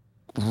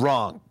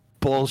wrong,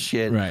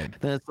 bullshit. Right.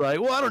 Then it's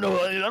like, well, I don't know.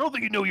 I don't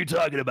think you know what you're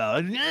talking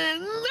about.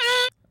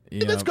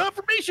 That's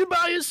confirmation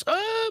bias.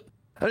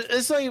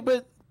 It's like,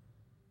 but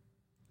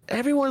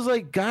everyone's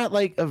like got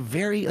like a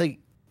very like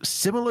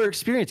similar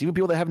experience, even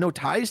people that have no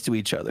ties to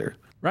each other.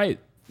 Right.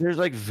 There's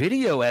like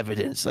video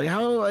evidence. Like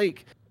how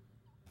like.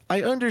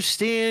 I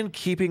understand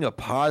keeping a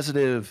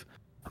positive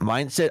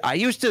mindset. I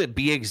used to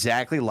be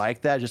exactly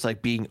like that, just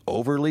like being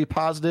overly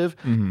positive,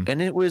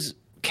 and it was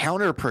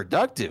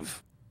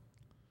counterproductive.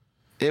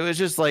 It was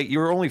just like you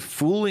were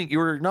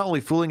not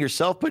only fooling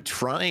yourself, but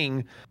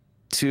trying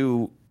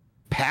to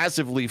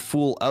passively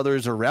fool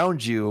others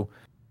around you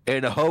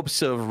in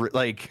hopes of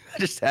like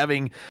just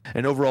having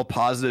an overall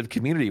positive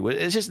community.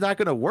 It's just not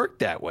going to work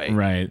that way.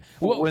 Right.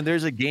 Well, when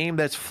there's a game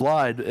that's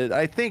flawed,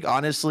 I think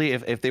honestly,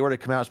 if they were to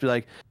come out and be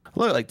like,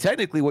 look, like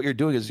technically what you're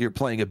doing is you're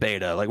playing a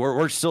beta. Like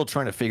we're still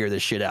trying to figure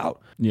this shit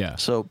out. Yeah.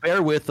 So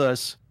bear with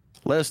us.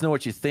 Let us know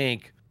what you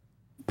think,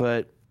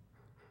 but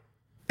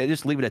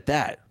just leave it at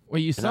that.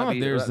 Well, you saw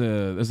there's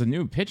a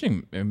new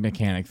pitching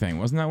mechanic thing.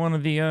 Wasn't that one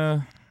of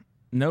the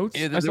notes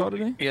I saw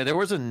today? Yeah, there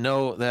was a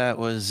note that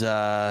was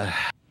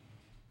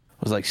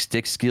like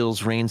stick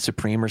skills reign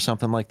supreme or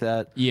something like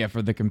that. Yeah,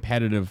 for the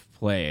competitive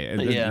play.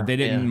 They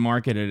didn't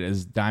market it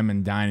as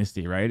Diamond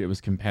Dynasty, right? It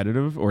was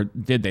competitive, or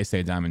did they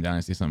say Diamond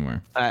Dynasty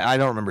somewhere? I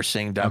don't remember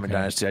seeing Diamond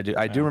Dynasty.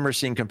 I do remember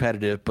seeing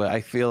competitive, but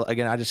I feel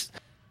again,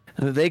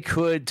 they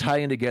could tie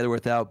in together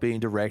without being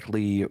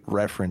directly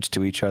referenced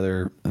to each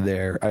other.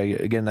 There's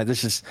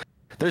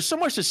so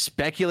much to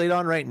speculate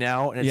on right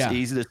now, and it's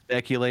easy to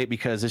speculate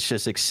because it's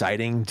just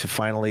exciting to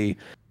finally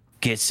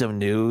get some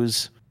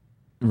news.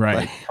 Right.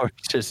 Like, or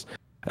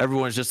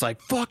everyone's just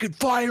like, fucking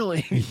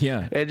finally.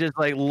 Yeah. And just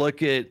like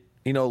look at,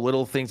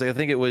 little things. Like I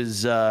think it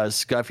was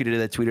Scuffy today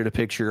that tweeted a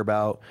picture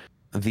about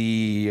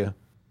the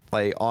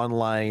like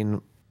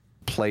online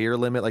player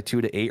limit, like 2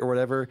 to 8 or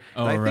whatever.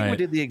 Oh, and I think we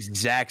did the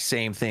exact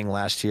same thing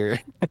last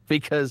year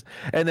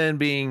and then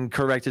being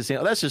corrected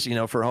saying, that's just,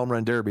 for home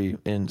run derby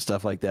and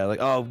stuff like that. Like,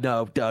 oh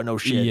no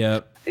shit.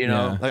 Yep.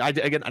 Like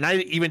I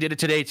even did it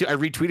today too. I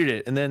retweeted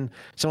it, and then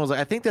someone was like,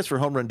 "I think that's for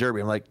home run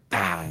derby." I'm like,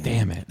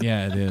 damn it.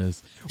 Yeah, it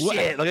is.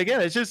 Shit. Like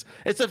again,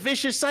 it's a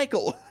vicious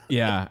cycle.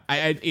 Yeah,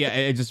 I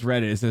just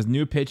read it. It says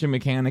new pitching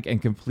mechanic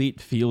and complete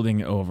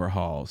fielding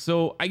overhaul.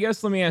 So I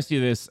guess let me ask you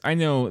this. I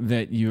know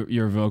that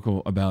you're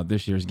vocal about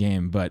this year's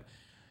game, but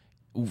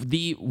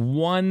you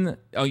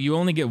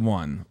only get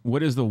one.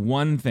 What is the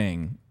one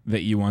thing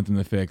that you want them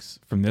to fix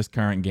from this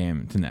current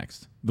game to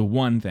next? The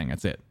one thing.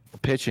 That's it.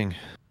 Pitching.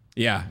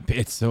 Yeah,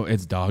 it's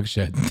dog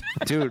shit.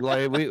 Dude,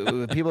 like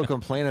people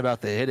complain about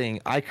the hitting.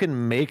 I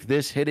can make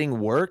this hitting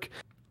work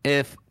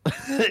if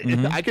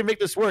I can make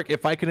this work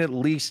if I can at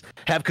least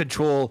have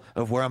control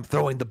of where I'm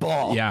throwing the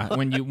ball. Yeah,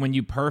 when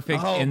you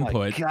perfect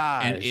input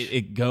and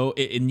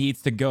it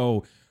needs to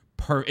go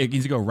it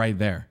needs to go right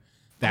there.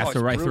 That's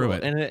right through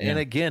it. And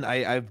again,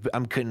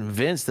 I'm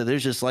convinced that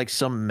there's just like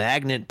some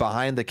magnet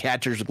behind the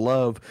catcher's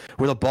glove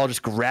where the ball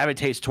just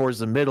gravitates towards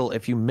the middle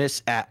if you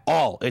miss at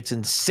all. It's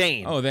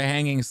insane. Oh, the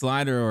hanging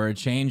slider or a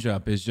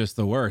changeup is just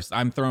the worst.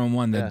 I'm throwing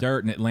one in the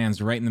dirt and it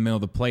lands right in the middle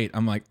of the plate.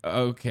 I'm like,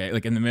 okay,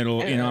 like in the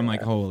middle, I'm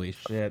like, holy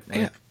shit.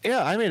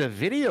 Yeah, I made a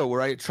video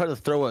where I tried to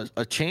throw a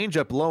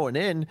changeup low and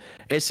in.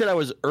 It said I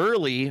was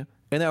early.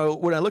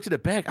 And when I looked at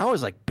it back, I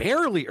was like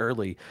barely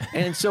early.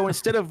 And so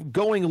instead of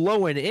going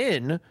low and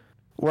in,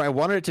 where I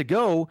wanted it to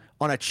go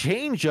on a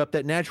changeup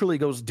that naturally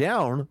goes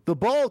down, the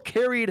ball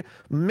carried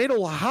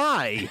middle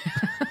high.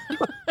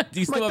 Do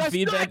you still have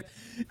feedback?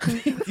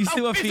 Do you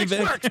still have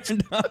feedback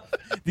turned off?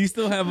 Do you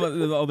still have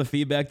all the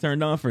feedback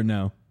turned off or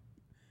no?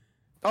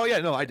 Oh yeah,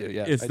 no, I do.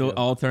 Yeah, it's still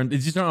all turned.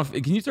 Did you turn off?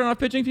 Can you turn off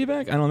pitching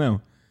feedback? I don't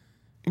know.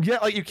 Yeah,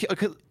 like you.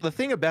 The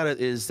thing about it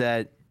is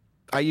that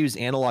I use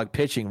analog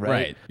pitching, right?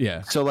 Right.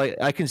 Yeah. So like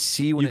I can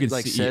see when it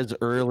says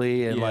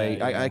early, and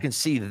I can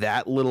see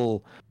that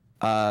little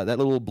that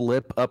little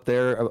blip up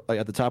there like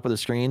at the top of the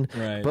screen.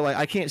 Right. But like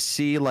I can't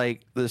see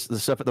like the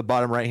stuff at the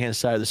bottom right hand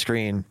side of the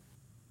screen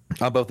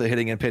on both the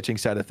hitting and pitching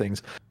side of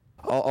things.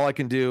 All I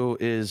can do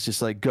is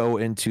just like go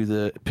into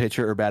the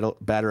pitcher or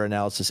batter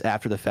analysis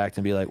after the fact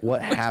and be like,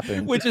 what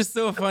happened? Which is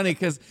so funny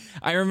because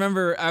I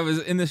remember I was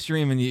in the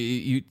stream and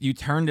you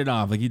turned it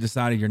off. Like you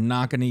decided you're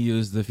not going to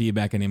use the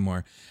feedback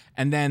anymore.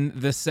 And then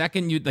the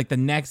second the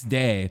next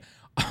day,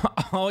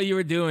 all you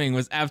were doing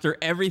was after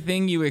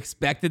everything you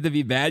expected to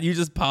be bad, you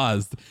just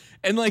paused.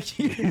 And like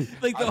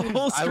the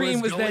whole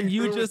stream was then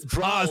you just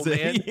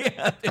pausing.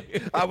 Yeah,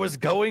 I was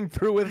going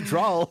through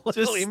withdrawal.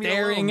 Just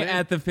staring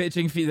at the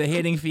pitching the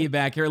hitting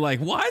feedback. You're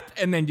like, what?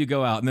 And then you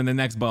go out and then the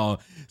next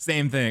ball,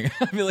 same thing.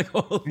 I feel like,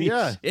 holy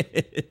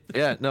shit.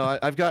 Yeah, no,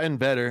 I've gotten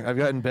better. I've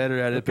gotten better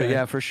at it, Okay. but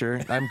yeah, for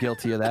sure. I'm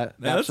guilty of that.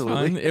 That's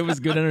Absolutely. fun. It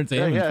was good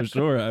entertainment Yeah. for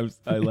sure.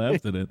 I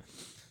laughed at it.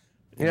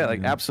 Yeah,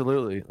 like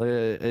absolutely.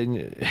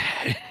 And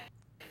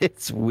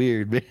it's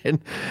weird,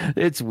 man.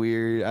 It's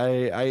weird.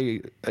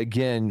 I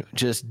again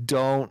just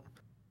don't.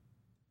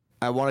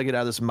 I want to get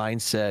out of this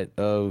mindset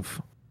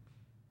of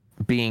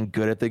being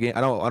good at the game.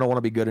 I don't want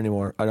to be good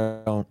anymore. I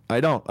don't.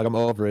 Like I'm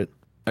over it.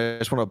 I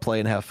just want to play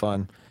and have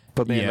fun.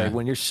 But man, like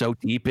when you're so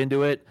deep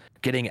into it,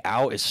 getting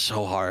out is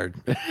so hard.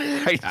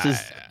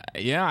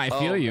 I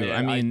feel you.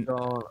 Man, I mean,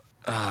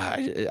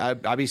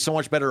 I'd be so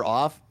much better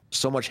off,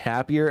 so much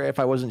happier if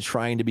I wasn't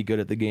trying to be good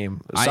at the game.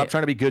 Stop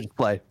trying to be good, just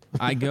play.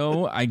 I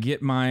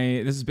get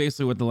my, this is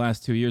basically what the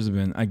last 2 years have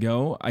been. I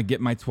get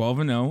my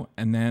 12-0,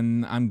 and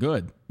then I'm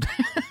good.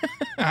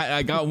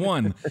 I got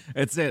one.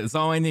 That's it. That's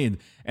all I need.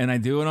 And I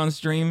do it on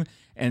stream,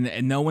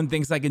 and no one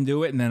thinks I can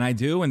do it, and then I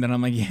do, and then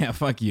I'm like, yeah,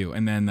 fuck you.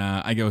 And then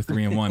I go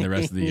 3-1 the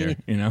rest of the year,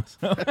 you know?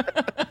 So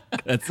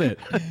that's it.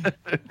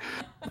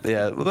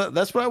 Yeah, well,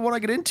 that's what I want to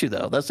get into,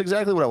 though. That's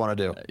exactly what I want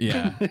to do.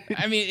 Yeah.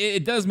 I mean,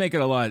 it does make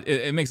it a lot.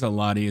 It makes it a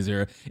lot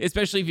easier,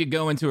 especially if you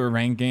go into a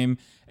ranked game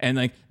and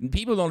like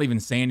people don't even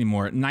say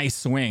anymore, nice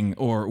swing,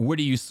 or what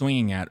are you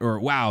swinging at? Or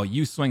wow,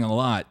 you swing a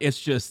lot. It's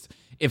just,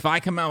 if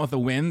I come out with a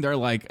win, they're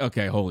like,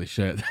 okay, holy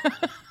shit.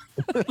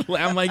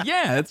 I'm like,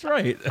 yeah, that's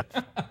right.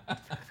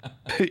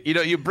 You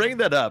know, you bring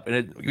that up,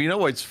 and you know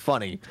what's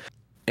funny?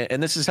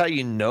 And this is how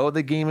you know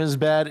the game is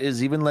bad,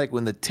 is even like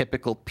when the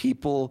typical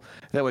people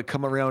that would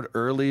come around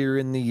earlier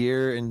in the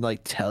year and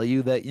like tell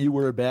you that you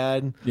were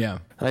bad. Yeah.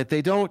 Like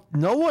no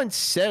one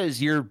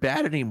says you're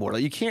bad anymore.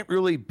 Like you can't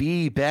really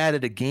be bad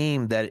at a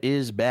game that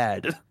is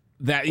bad.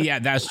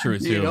 That's true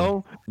too. You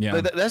know?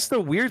 Yeah. That's the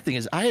weird thing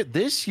is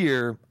this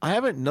year, I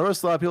haven't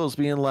noticed a lot of people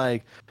being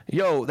like,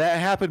 yo, that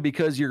happened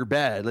because you're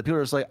bad. Like people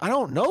are just like, I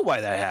don't know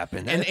why that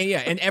happened.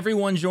 And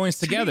everyone joins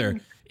together.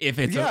 If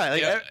it's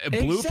a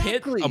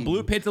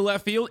blue pit to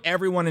left field,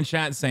 everyone in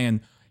chat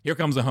saying, here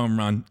comes a home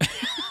run.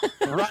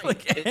 Right.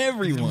 Like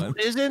everyone.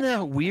 Isn't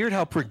that weird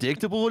how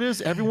predictable it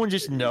is? Everyone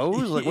just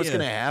knows like what's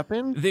going to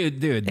happen.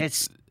 Dude.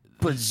 It's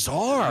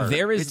bizarre.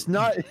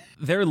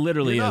 There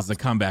literally is a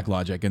comeback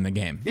logic in the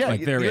game. Yeah, like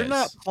you're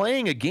not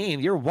playing a game,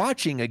 you're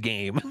watching a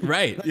game.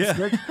 Right.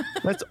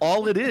 That's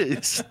all it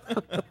is.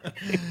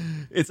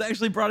 It's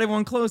actually brought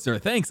everyone closer.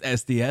 Thanks,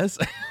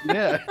 SDS.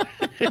 Yeah.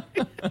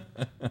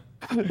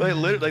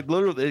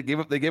 Literally,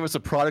 they gave us a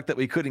product that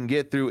we couldn't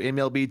get through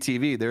MLB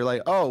TV. They're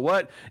like, "Oh,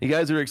 what? You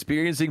guys are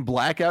experiencing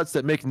blackouts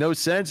that make no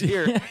sense?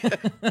 Here,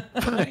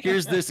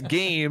 here's this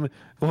game.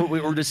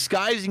 We're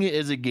disguising it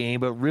as a game,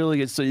 but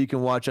really, it's so you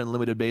can watch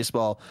unlimited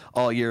baseball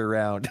all year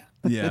round."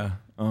 Yeah.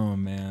 Oh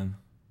man.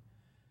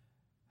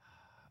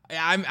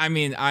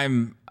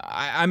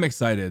 I'm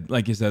excited.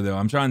 Like you said, though,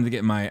 I'm trying to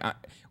get I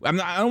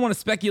don't want to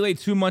speculate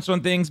too much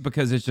on things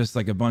because it's just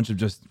like a bunch of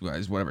just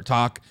whatever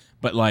talk.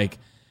 But like,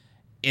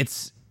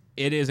 it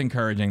is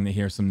encouraging to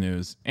hear some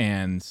news,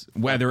 and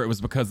whether it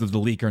was because of the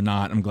leak or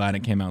not, I'm glad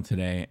it came out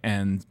today.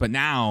 But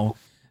now,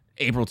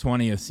 April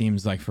 20th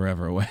seems like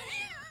forever away.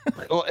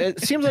 Well,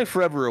 it seems like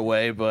forever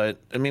away,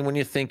 but I mean, when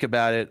you think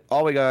about it,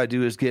 all we gotta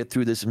do is get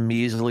through this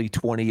measly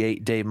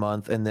 28-day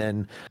month, and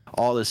then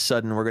all of a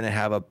sudden we're gonna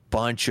have a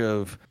bunch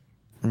of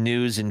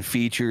news and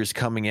features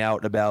coming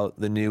out about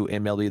the new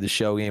MLB The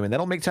Show game, and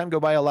that'll make time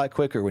go by a lot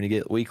quicker when you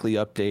get weekly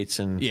updates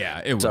and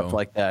stuff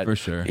like that. For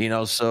sure. You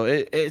know, so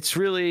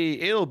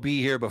it'll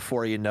be here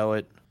before you know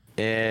it.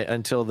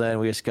 Until then,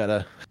 we just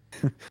gotta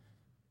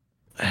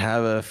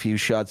have a few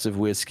shots of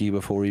whiskey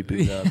before we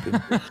boot up.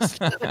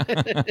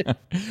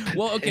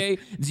 Well, okay.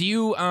 Do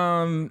you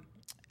are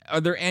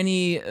there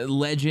any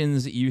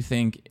legends you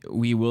think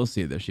we will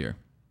see this year?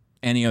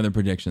 Any other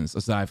predictions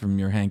aside from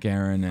your Hank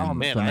Aaron and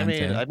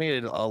Clemente? I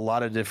made a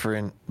lot of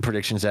different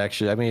predictions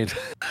actually. I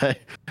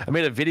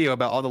made a video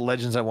about all the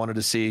legends I wanted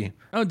to see.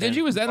 Oh, did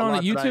you? Was that on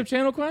a YouTube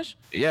channel, Quash?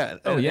 Yeah.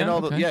 Oh, yeah.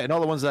 And all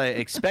the ones that I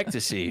expect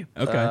to see.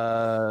 Okay.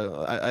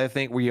 I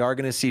think we are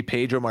going to see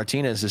Pedro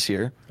Martinez this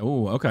year.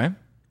 Oh, okay.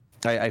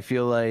 I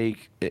feel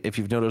like if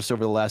you've noticed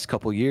over the last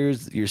couple of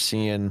years, you're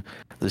seeing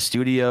the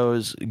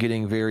studios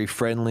getting very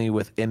friendly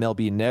with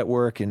MLB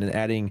Network and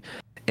adding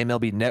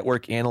MLB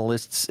Network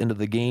analysts into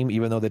the game,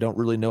 even though they don't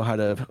really know how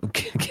to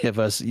give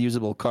us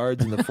usable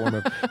cards in the form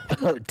of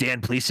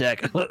Dan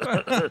Plesac.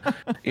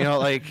 You know,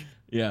 like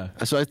Yeah.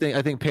 So I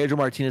think Pedro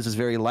Martinez is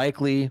very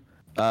likely.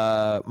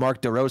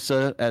 Mark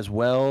DeRosa as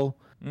well.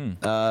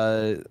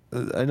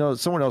 I know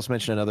someone else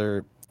mentioned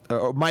another.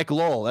 Or Mike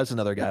Lowell, that's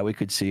another guy we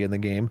could see in the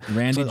game.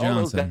 Randy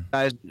Johnson.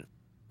 Guys,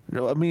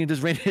 I mean,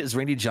 is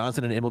Randy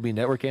Johnson an MLB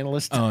Network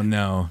analyst? Oh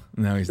no,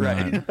 he's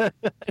right. not.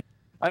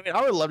 I mean,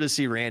 I would love to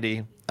see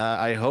Randy.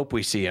 I hope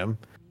we see him,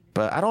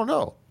 but I don't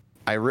know.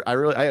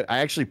 I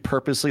actually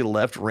purposely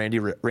left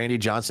Randy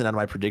Johnson out of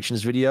my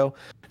predictions video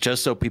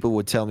just so people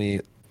would tell me,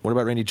 what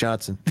about Randy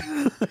Johnson?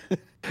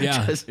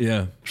 Yeah,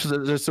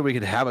 just so we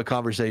could have a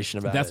conversation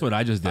about That's it. what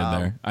I just did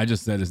there. I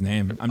just said his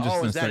name. I'm just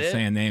gonna start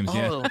saying names.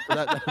 Oh,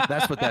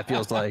 that's what that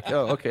feels like.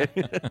 Oh, okay.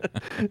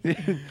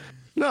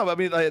 No, I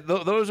mean,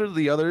 those are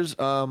the others.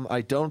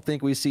 I don't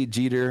think we see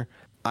Jeter.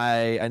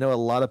 I know a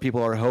lot of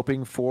people are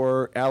hoping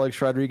for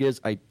Alex Rodriguez.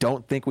 I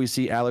don't think we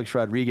see Alex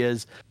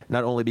Rodriguez,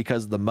 not only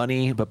because of the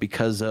money, but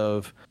because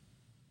of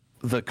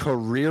the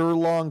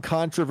career-long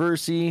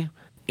controversy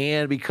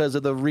and because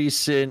of the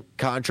recent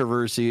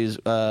controversies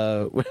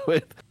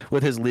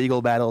with his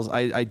legal battles.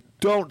 I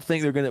don't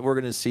think we're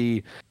gonna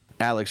see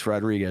Alex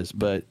Rodriguez,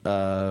 but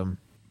the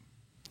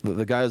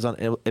guys on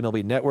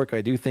MLB Network,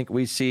 I do think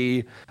we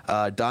see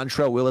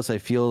Dontrelle Willis. I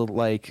feel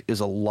like is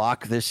a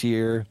lock this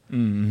year.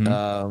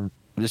 Mm-hmm.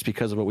 Just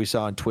because of what we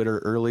saw on Twitter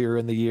earlier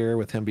in the year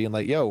with him being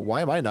like, yo,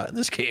 why am I not in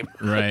this game?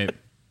 Right.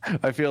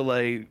 I feel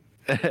like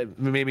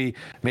maybe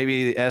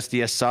the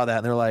SDS saw that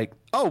and they're like,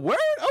 oh, word?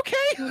 Okay.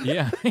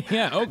 Yeah.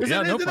 Yeah. Okay.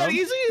 Isn't no problem. that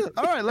easy?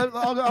 All right.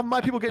 I'll my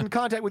people get in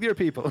contact with your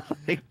people.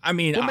 I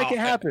mean, we'll make it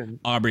happen.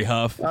 Aubrey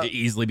Huff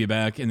easily be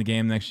back in the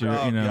game next year.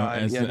 Oh, you know,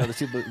 God.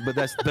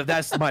 But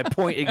that's my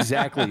point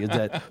exactly. Is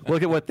that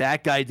look at what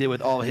that guy did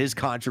with all his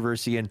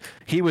controversy, and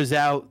he was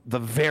out the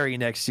very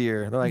next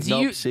year. They're like,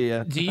 nope, see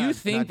ya. Do you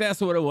think that's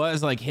what it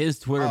was? Like his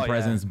Twitter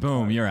presence,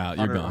 boom, you're out,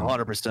 you're gone.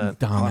 100%.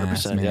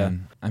 100%, man.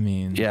 Yeah. I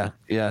mean,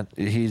 yeah.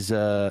 He's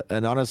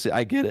and honestly,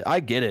 I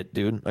get it,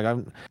 dude. Like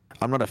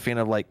I'm not a fan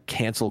of like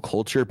cancel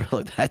culture, but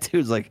like, that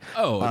dude's like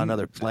on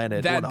another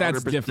planet.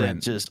 That's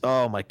different. Just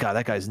oh my God,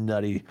 that guy's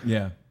nutty.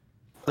 Yeah.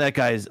 That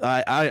guy's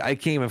I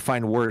can't even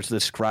find words to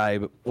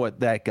describe what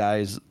that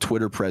guy's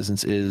Twitter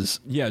presence is.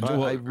 Yeah,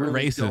 well,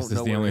 really racist is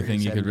the only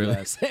thing you could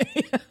really say.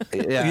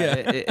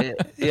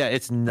 Yeah,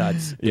 it's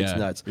nuts. It's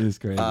nuts. It's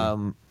crazy.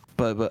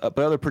 But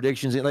other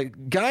predictions,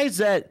 like guys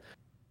that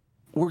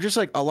were just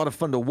like a lot of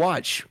fun to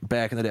watch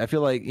back in the day. I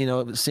feel like,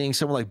 seeing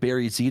someone like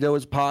Barry Zito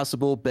is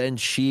possible, Ben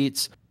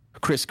Sheets,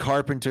 Chris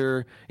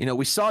Carpenter.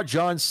 We saw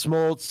John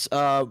Smoltz.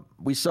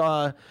 We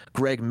saw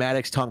Greg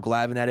Maddux, Tom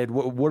Glavine added.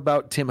 What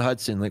about Tim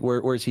Hudson? Like,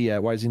 where's he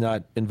at? Why is he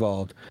not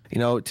involved?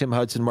 Tim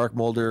Hudson, Mark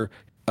Mulder,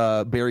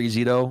 Barry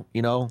Zito.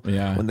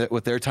 Yeah.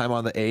 With their time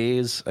on the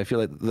A's, I feel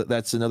like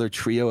that's another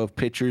trio of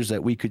pitchers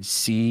that we could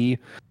see.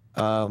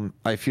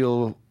 I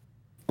feel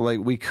like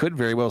we could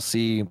very well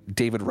see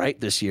David Wright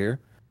this year.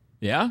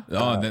 Yeah.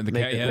 Oh,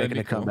 making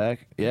a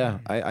comeback. Yeah,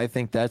 I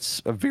think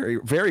that's a very,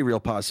 very real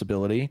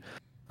possibility.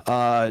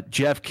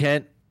 Jeff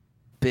Kent,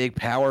 big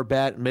power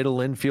bat, middle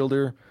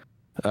infielder.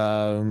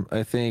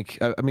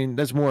 I mean,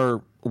 that's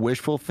more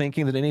wishful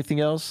thinking than anything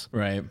else.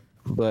 Right.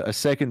 But a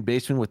second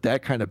baseman with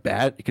that kind of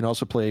bat, he can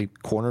also play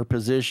corner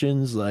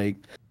positions. Like,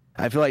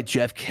 I feel like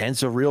Jeff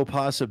Kent's a real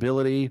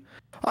possibility.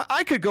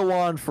 I could go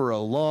on for a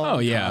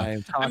long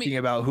time talking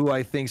about who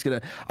I think's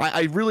gonna.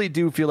 I really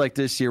do feel like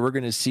this year we're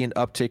gonna see an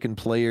uptick in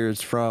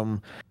players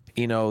from,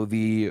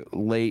 the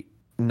late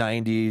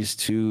 90s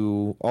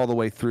to all the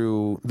way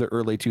through the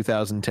early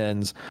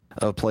 2010s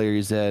of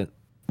players that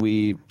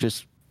we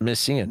just miss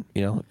seeing.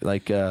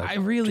 Like I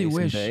really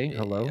Jason wish. Bay,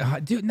 hello,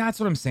 dude.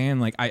 That's what I'm saying.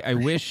 Like I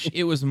wish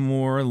it was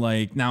more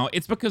like. Now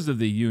it's because of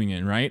the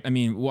union, right? I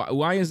mean,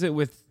 why is it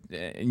with?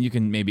 And you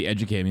can maybe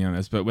educate me on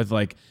this, but with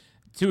like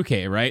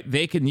 2K, right?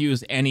 They can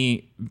use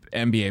any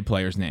NBA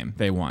player's name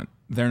they want.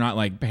 They're not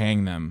like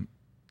paying them,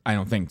 I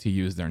don't think, to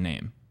use their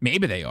name.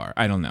 Maybe they are.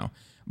 I don't know.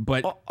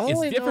 But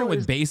it's different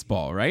with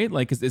baseball, right?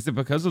 Like, is it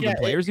because of the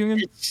players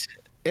union?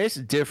 It's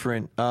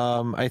different.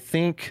 I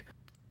think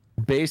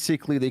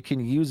basically they can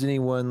use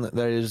anyone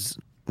that is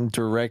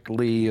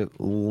directly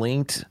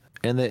linked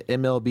in the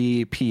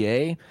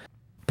MLB PA,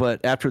 but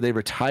after they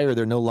retire,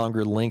 they're no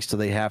longer linked, so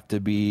they have to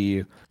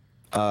be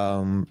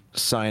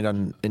signed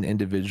on an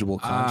individual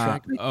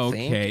contract.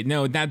 Okay,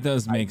 no, that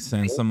does make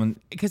sense. Someone,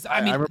 because I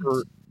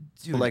remember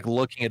like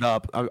looking it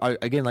up.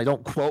 Again, like,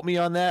 don't quote me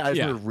on that. I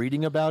just remember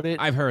reading about it.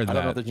 I've heard that. I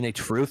don't know if there's any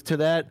truth to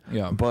that.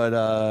 Yeah, but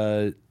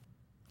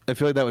I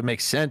feel like that would make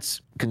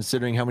sense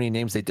considering how many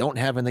names they don't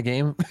have in the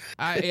game.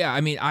 I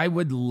mean, I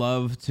would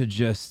love to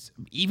just,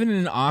 even in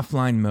an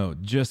offline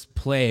mode, just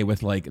play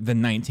with like the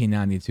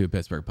 1992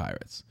 Pittsburgh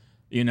Pirates,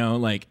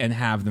 and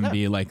have them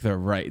be like the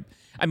right.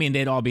 I mean,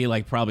 they'd all be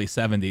like probably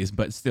 70s,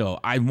 but still,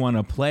 I want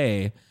to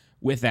play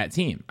with that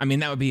team. I mean,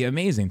 that would be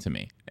amazing to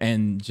me.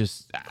 And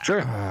just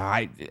sure,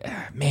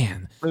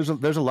 man, there's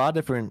a lot of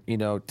different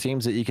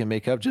teams that you can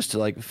make up just to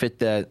like fit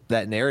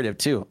that narrative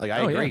too. Like I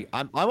agree,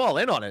 I'm all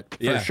in on it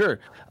for sure.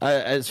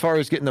 As far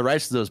as getting the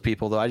rights to those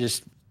people, though,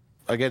 just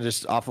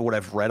off of what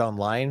I've read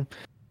online,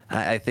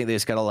 I think they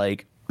just gotta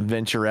like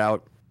venture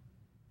out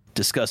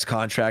discuss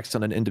contracts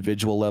on an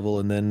individual level,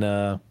 and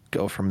then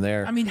go from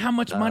there. I mean, how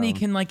much money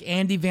can like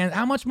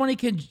how much money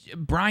can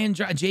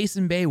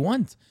Jason Bay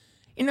want?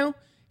 You know,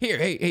 here,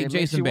 hey,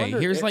 Jason Bay,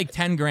 here's like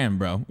 10 grand,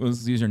 bro.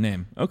 Let's use your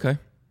name. Okay.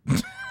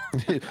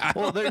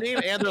 Well, their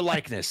name and their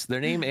likeness.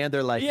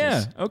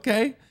 Yeah.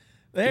 Okay.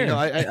 There. You know,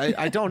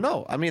 I don't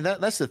know. I mean,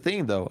 that's the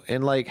thing though.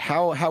 And like,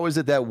 how is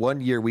it that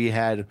one year we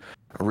had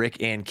Rick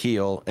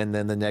Ankiel and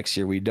then the next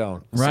year we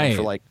don't? Right. Same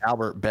for like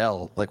Albert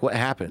Bell. Like, what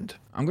happened?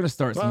 I'm gonna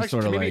start some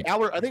sort of like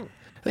Albert. I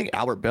think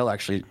Albert Bell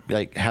actually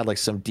like had like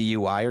some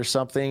DUI or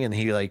something, and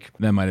he like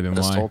that might have been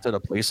assaulted a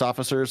police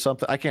officer or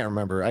something. I can't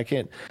remember. I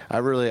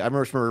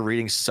remember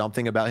reading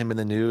something about him in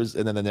the news,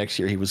 and then the next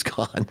year he was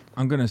gone.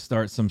 I'm gonna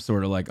start some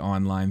sort of like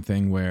online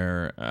thing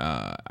where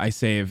I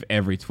save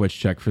every Twitch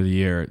check for the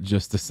year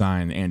just to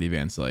sign Andy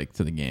Van Slyke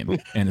to the game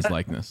and his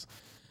likeness.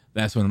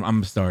 That's when I'm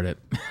gonna start it.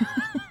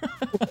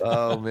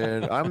 Oh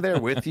man, I'm there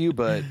with you,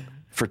 but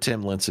for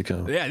Tim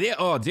Lincecum. Yeah.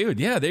 Oh, dude.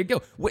 Yeah, there you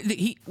go. What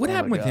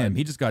happened with him?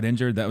 He just got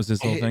injured. That was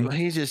his whole thing.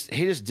 He just.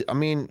 I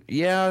mean,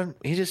 yeah,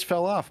 he just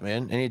fell off,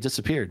 man, and he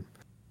disappeared.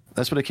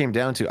 That's what it came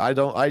down to. I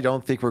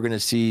don't think we're gonna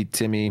see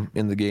Timmy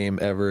in the game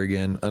ever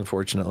again.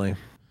 Unfortunately,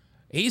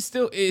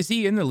 Is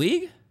he in the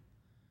league?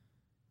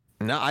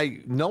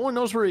 No one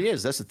knows where he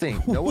is. That's the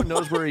thing. No one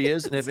knows where he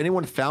is, and if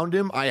anyone found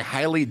him, I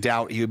highly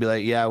doubt he would be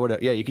like, yeah,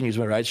 whatever. Yeah, you can use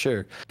my right,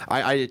 sure.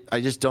 I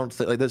just don't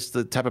think like that's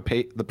the type of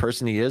the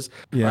person he is.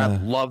 Yeah, I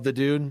love the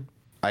dude.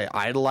 I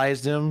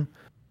idolized him.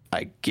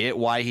 I get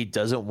why he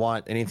doesn't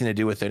want anything to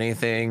do with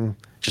anything.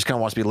 Just kind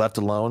of wants to be left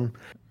alone.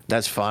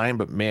 That's fine,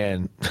 but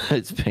man,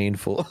 it's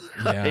painful.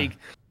 Yeah. Like,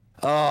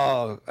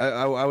 oh,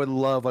 I would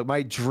love, like,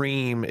 my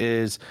dream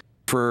is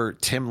for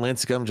Tim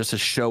Lincecum just to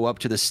show up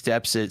to the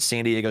steps at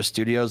San Diego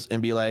Studios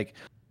and be like,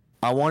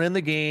 I want in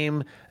the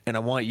game, and I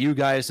want you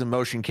guys to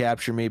motion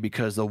capture me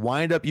because the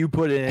windup you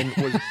put in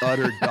was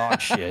utter dog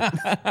shit.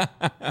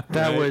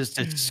 That was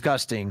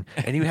disgusting.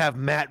 And you have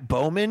Matt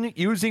Bowman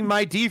using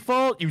my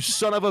default, you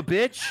son of a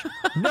bitch.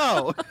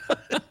 No.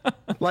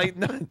 Like,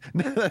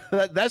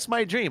 that's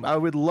my dream. I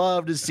would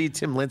love to see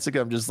Tim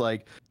Lincecum just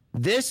like,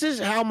 this is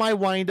how my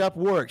windup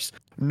works.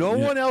 No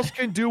one else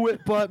can do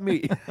it but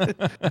me.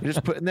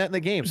 Just putting that in the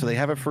game so they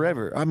have it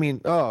forever. I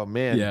mean, oh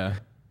man. Yeah.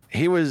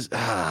 He was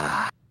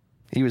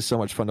so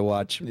much fun to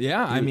watch.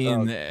 Yeah, I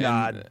mean,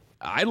 God,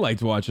 I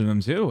liked watching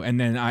him too. And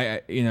then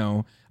I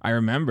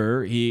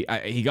remember he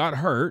got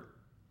hurt,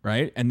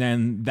 right? And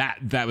then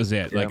that was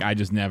it. Yeah. Like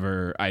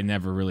I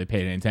never really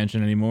paid any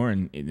attention anymore,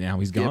 and now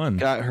he's gone.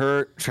 Got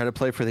hurt. Tried to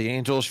play for the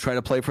Angels. Tried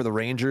to play for the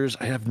Rangers.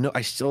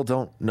 I still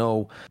don't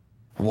know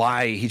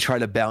why he tried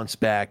to bounce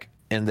back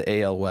in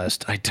the AL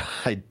West.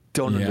 I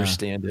don't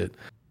understand it.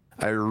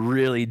 I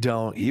really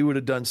don't. He would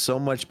have done so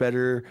much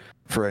better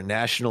for a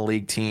National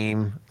League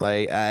team.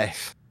 Like,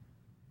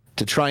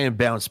 to try and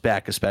bounce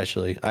back,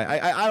 especially.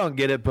 I don't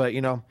get it, but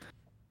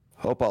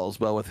hope all is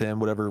well with him.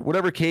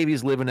 Whatever cave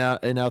he's living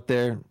out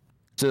there.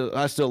 So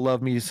I still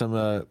love me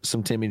some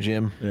Timmy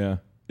Jim. Yeah.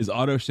 Is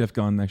Auto Shift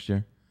gone next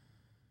year?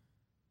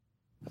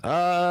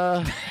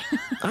 I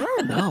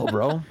don't know,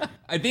 bro.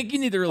 I think you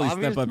need to really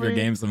step up your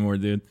game some more,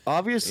 dude.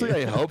 Obviously,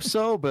 I hope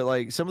so, but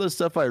like some of the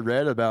stuff I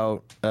read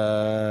about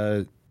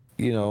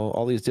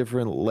all these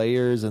different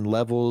layers and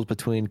levels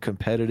between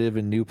competitive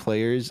and new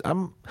players,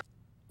 I'm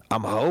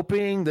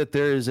hoping that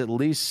there's at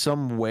least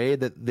some way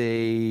that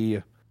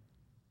they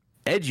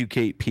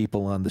educate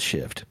people on the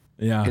shift.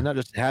 Yeah. And not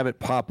just have it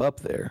pop up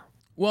there.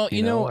 Well,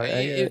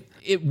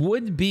 it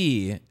would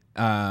be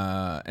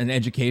an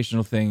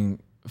educational thing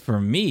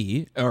for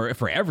me, or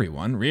for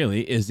everyone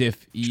really, is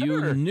if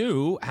you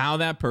knew how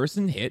that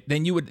person hit,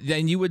 then you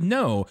would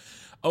know,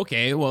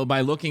 okay, well,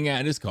 by looking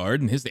at his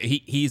card and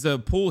he's a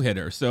pull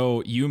hitter,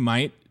 so you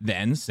might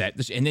then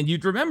set and then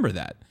you'd remember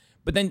that.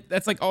 But then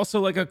that's like also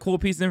like a cool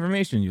piece of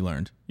information you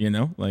learned,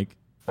 like.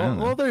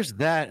 Well, there's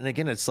that, and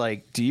again, it's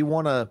like, do you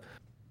want to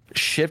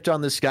shift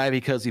on this guy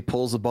because he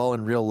pulls the ball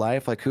in real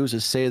life? Like, who's to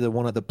say that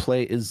one of the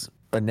play is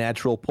a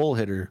natural pull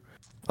hitter,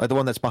 like the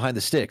one that's behind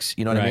the sticks?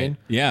 You know what I mean?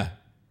 Yeah.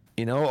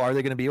 Are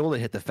they going to be able to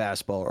hit the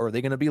fastball, or are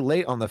they going to be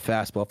late on the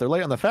fastball? If they're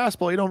late on the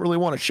fastball, you don't really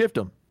want to shift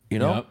them.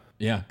 Yep.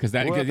 Yeah, because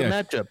that the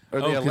matchup.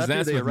 Are they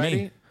that's with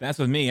me. That's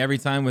with me every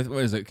time. With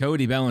what is it?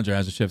 Cody Bellinger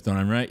has a shift on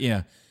him, right?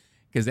 Yeah.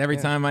 Because every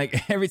time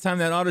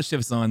that auto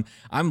shifts on,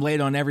 I'm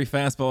late on every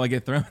fastball I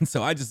get thrown,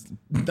 so I just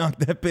knock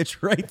that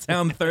bitch right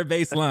down the third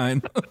base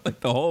line, like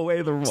the whole way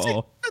to the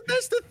wall.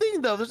 That's the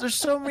thing, though. There's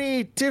so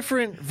many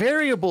different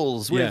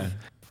variables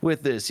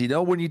with this.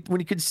 When you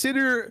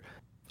consider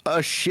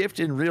a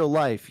shift in real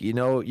life,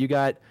 you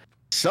got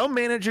some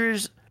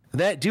managers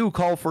that do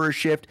call for a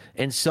shift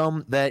and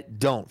some that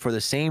don't for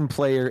the same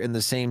player in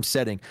the same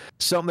setting.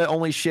 Some that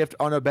only shift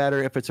on a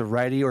batter if it's a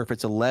righty or if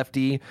it's a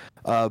lefty,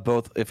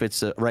 both if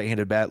it's a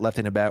right-handed bat,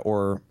 left-handed bat,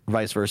 or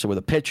vice versa with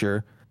a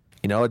pitcher.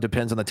 It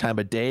depends on the time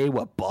of day,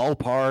 what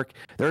ballpark.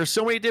 There are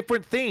so many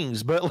different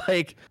things, but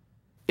like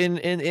in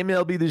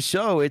MLB The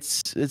Show,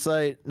 it's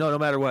like no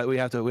matter what, we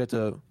have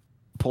to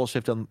pull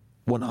shift on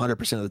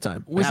 100% of the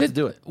time. I have to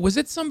do it. Was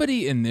it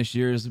somebody in this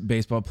year's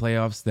baseball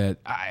playoffs that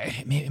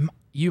maybe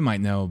you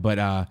might know,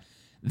 but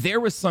there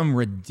was some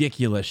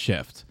ridiculous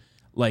shift.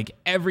 Like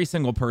every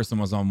single person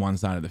was on one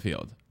side of the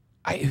field.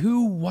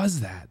 Who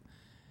was that?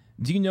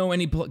 Do you know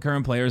any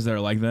current players that are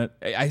like that?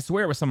 I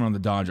swear it was someone on the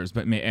Dodgers,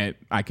 but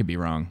I could be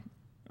wrong.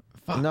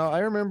 Fuck. No, I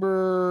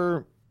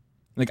remember.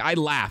 Like I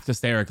laughed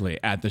hysterically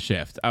at the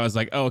shift. I was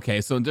like, oh, okay,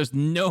 so there's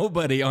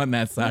nobody on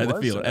that side of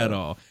the field at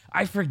all.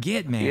 I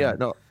forget, man. Yeah,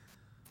 no.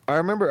 I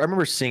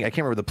remember seeing. I can't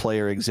remember the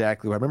player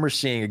exactly. But I remember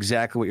seeing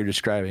exactly what you're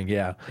describing.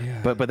 Yeah.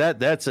 But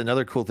that's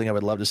another cool thing I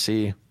would love to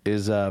see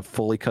is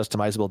fully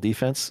customizable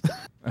defense.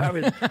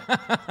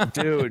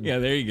 Dude. Yeah,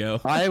 there you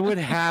go. I would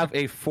have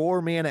a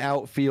 4-man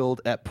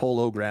outfield at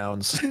Polo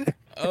Grounds.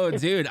 Oh,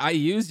 dude, I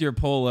used your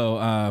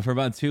Polo for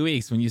about 2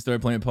 weeks when you started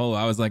playing Polo.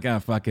 I was like, oh,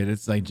 fuck it.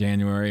 It's like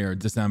January or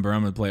December.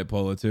 I'm going to play at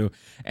Polo too.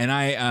 And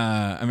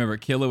I remember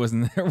Killa was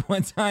in there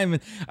one time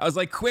and I was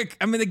like, quick,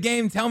 I'm in the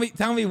game. Tell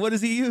me, what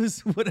does he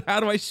use?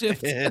 How do I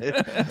shift?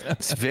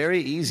 It's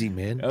very easy,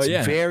 man. Oh, yeah.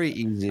 It's very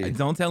easy.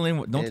 Don't tell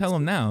him. Don't tell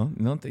him now.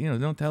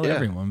 Don't tell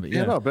everyone. But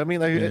yeah. No, but I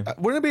mean,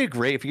 wouldn't it be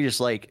great if you just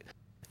like,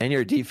 in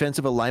your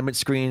defensive alignment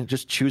screen,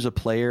 just choose a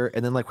player,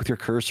 and then like with your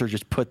cursor,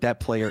 just put that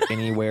player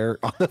anywhere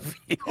on the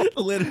field.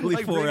 Literally,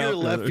 like bring your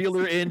left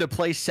fielder in to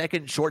play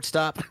second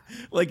shortstop.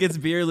 Like it's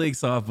beer league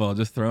softball.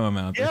 Just throw him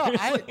out there.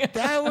 Yeah,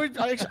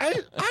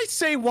 I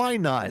say why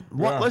not?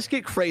 Yeah. Let's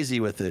get crazy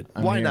with it.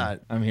 Why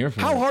not? I'm here for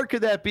How it. hard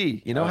could that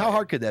be? How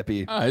hard could that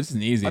be? Oh, it's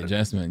an easy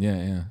adjustment.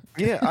 Yeah.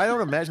 Yeah, I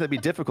don't imagine that'd be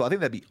difficult. I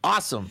think that'd be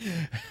awesome.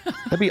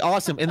 That'd be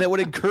awesome, and that would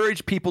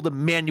encourage people to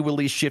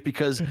manually shift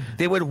because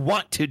they would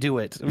want to do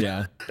it.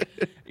 Yeah.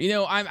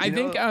 I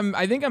think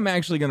I'm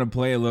actually gonna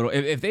play a little.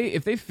 If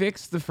they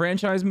fix the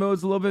franchise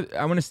modes a little bit,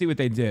 I want to see what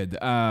they did.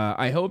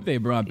 I hope they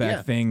brought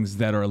back things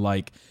that are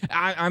like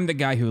I'm the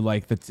guy who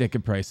like the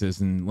ticket prices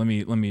and let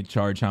me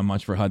charge how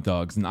much for hot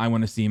dogs, and I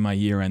want to see my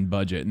year-end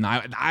budget, and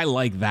I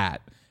like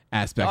that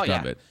aspect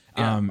of it.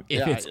 Yeah.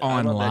 If it's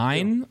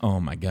online, oh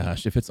my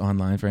gosh, if it's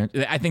online,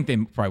 I think they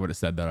probably would have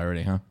said that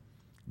already, huh?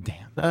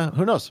 Damn.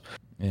 Who knows?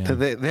 Yeah.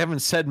 They haven't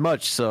said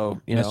much, so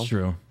that's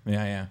true.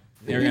 Yeah.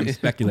 They're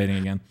speculating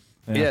again.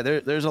 Yeah,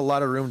 there's a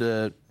lot of room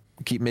to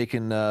keep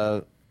making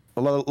a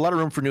lot of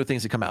room for new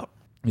things to come out.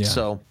 Yeah.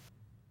 So,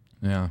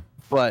 yeah.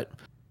 But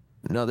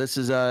no, this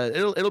is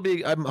it'll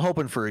be. I'm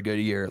hoping for a good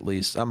year at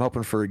least. I'm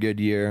hoping for a good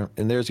year,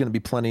 and there's going to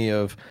be plenty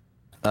of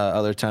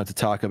other time to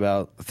talk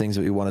about things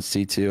that we want to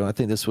see too. I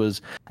think this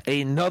was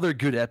another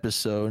good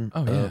episode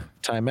of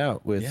Time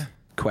Out with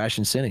Quash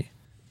and Cinny.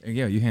 There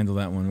you go. You handled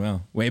that one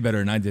well. Way better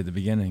than I did at the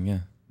beginning. Yeah.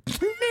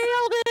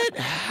 Nailed it.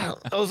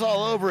 I was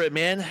all over it,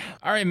 man.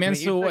 All right, man.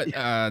 So what?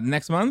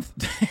 Next month?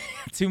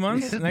 2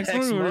 months? Next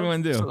month? What do we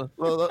want to do? So,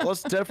 well,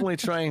 let's definitely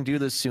try and do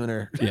this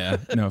sooner. Yeah.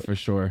 No, for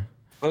sure.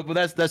 But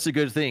that's a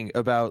good thing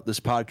about this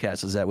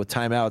podcast is that with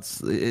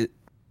timeouts,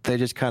 they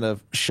just kind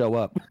of show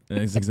up.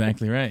 That's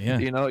exactly right. Yeah.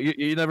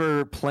 You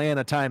never plan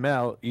a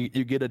timeout.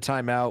 You get a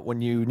timeout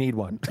when you need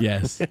one.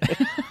 Yes.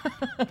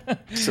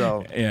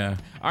 So yeah.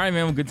 All right,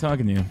 man. Well, good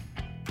talking to you.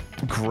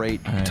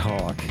 Great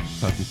talk.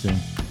 Talk to you soon.